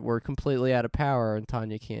where we're completely out of power and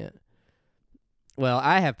Tanya can't. Well,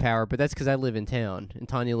 I have power, but that's because I live in town, and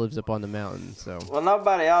Tanya lives up on the mountain. So, well,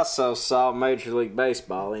 nobody also saw Major League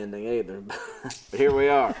Baseball ending either, but here we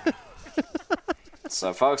are.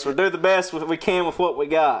 So, folks, we'll do the best we can with what we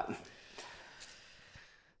got.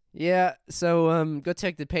 Yeah, so go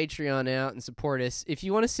check the Patreon out and support us. If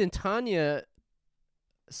you want to send Tanya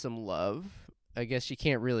some love, I guess she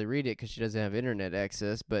can't really read it because she doesn't have internet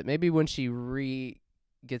access, but maybe when she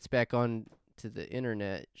gets back on to the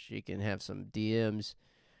internet, she can have some DMs.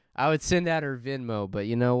 I would send out her Venmo, but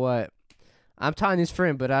you know what? I'm Tanya's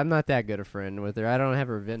friend, but I'm not that good a friend with her. I don't have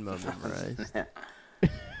her Venmo memorized.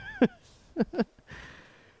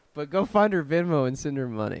 But go find her Venmo and send her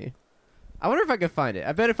money. I wonder if I could find it.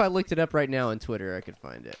 I bet if I looked it up right now on Twitter, I could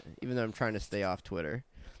find it, even though I'm trying to stay off Twitter.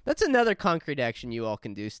 That's another concrete action you all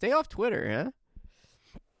can do. Stay off Twitter,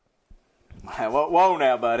 huh? Whoa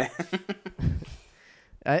now, buddy.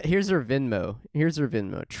 Here's her Venmo.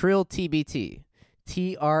 Trill TBT.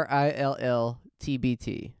 TRILL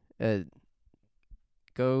TBT.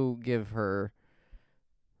 Go give her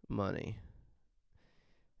money.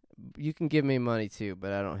 You can give me money too,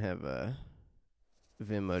 but I don't have a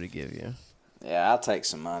Venmo to give you. Yeah, I'll take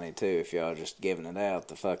some money too if y'all just giving it out,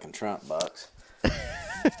 the fucking Trump bucks.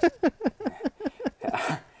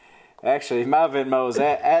 Actually, my Venmo is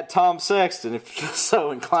at Tom Sexton, if you're so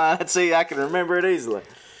inclined. See, I can remember it easily.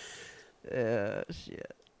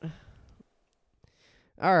 Shit.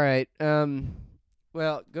 All right.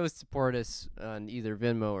 Well, go support us on either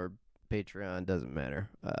Venmo or Patreon. Doesn't matter.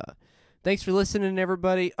 Thanks for listening,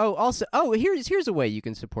 everybody. Here's a way you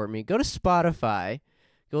can support me. Go to Spotify.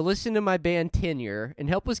 Go listen to my band Tenure and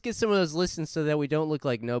help us get some of those listens so that we don't look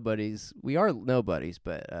like nobodies. We are nobodies,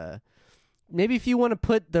 but maybe if you want to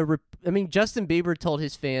put Justin Bieber told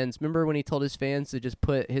his fans, remember when he told his fans to just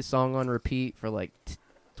put his song on repeat for like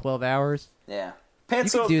 12 hours? Yeah.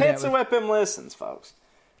 Pencil whip him listens, folks.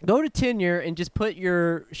 Go to Tenure and just put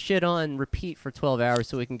your shit on repeat for 12 hours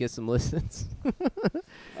so we can get some listens.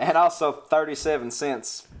 And also 37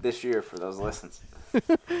 cents this year for those listens.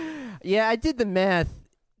 Yeah, I did the math.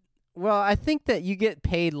 Well, I think that you get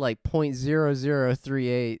paid like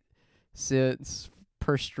 0.0038 cents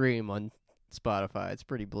per stream on Spotify. It's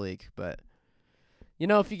pretty bleak, but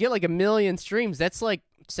if you get like 1 million streams, that's like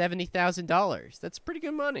 $70,000. That's pretty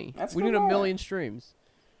good money. We need 1 million streams.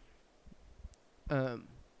 All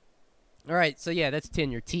right, so yeah, that's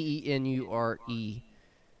Tenure. Tenure,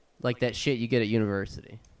 like that shit you get at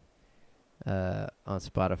university. On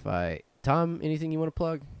Spotify. Tom, anything you want to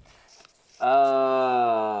plug?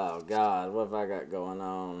 Oh, God, what have I got going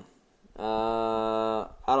on? I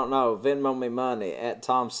don't know. Venmo me money at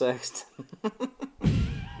Tom Sexton.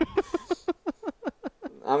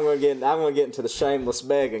 I'm gonna get into the shameless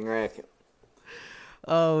begging racket.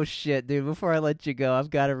 Oh shit, dude! Before I let you go, I've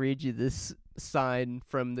got to read you this sign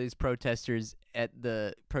from these protesters at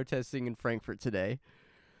the protesting in Frankfurt today.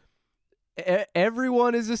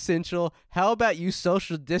 Everyone is essential. How about you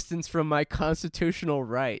social distance from my constitutional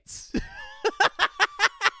rights?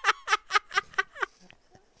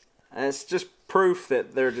 It's just proof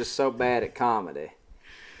that they're just so bad at comedy.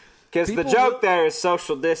 Because the joke there is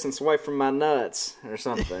social distance away from my nuts or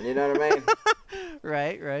something. You know what I mean?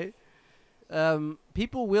 Right.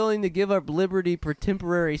 People willing to give up liberty for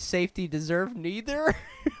temporary safety deserve neither.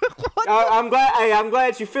 I'm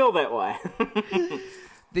glad you feel that way.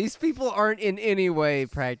 These people aren't in any way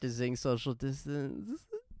practicing social distance.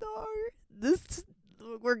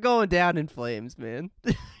 We're going down in flames, man.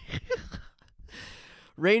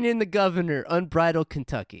 Rein in the governor, unbridled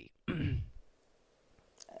Kentucky.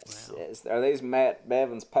 Are these Matt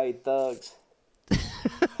Bevins paid thugs?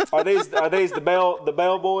 Are these the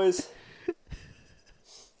Bell boys?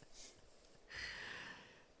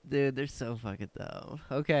 Dude, they're so fucking dumb.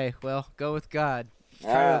 Okay, well, go with God.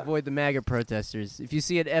 Try to avoid the MAGA protesters. If you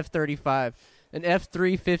see an F-35, an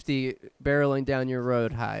F-350 barreling down your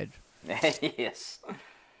road, hide. Yes.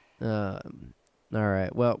 All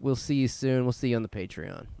right. Well, we'll see you soon. We'll see you on the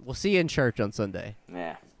Patreon. We'll see you in church on Sunday.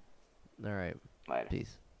 Yeah. All right. Later.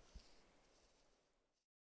 Peace.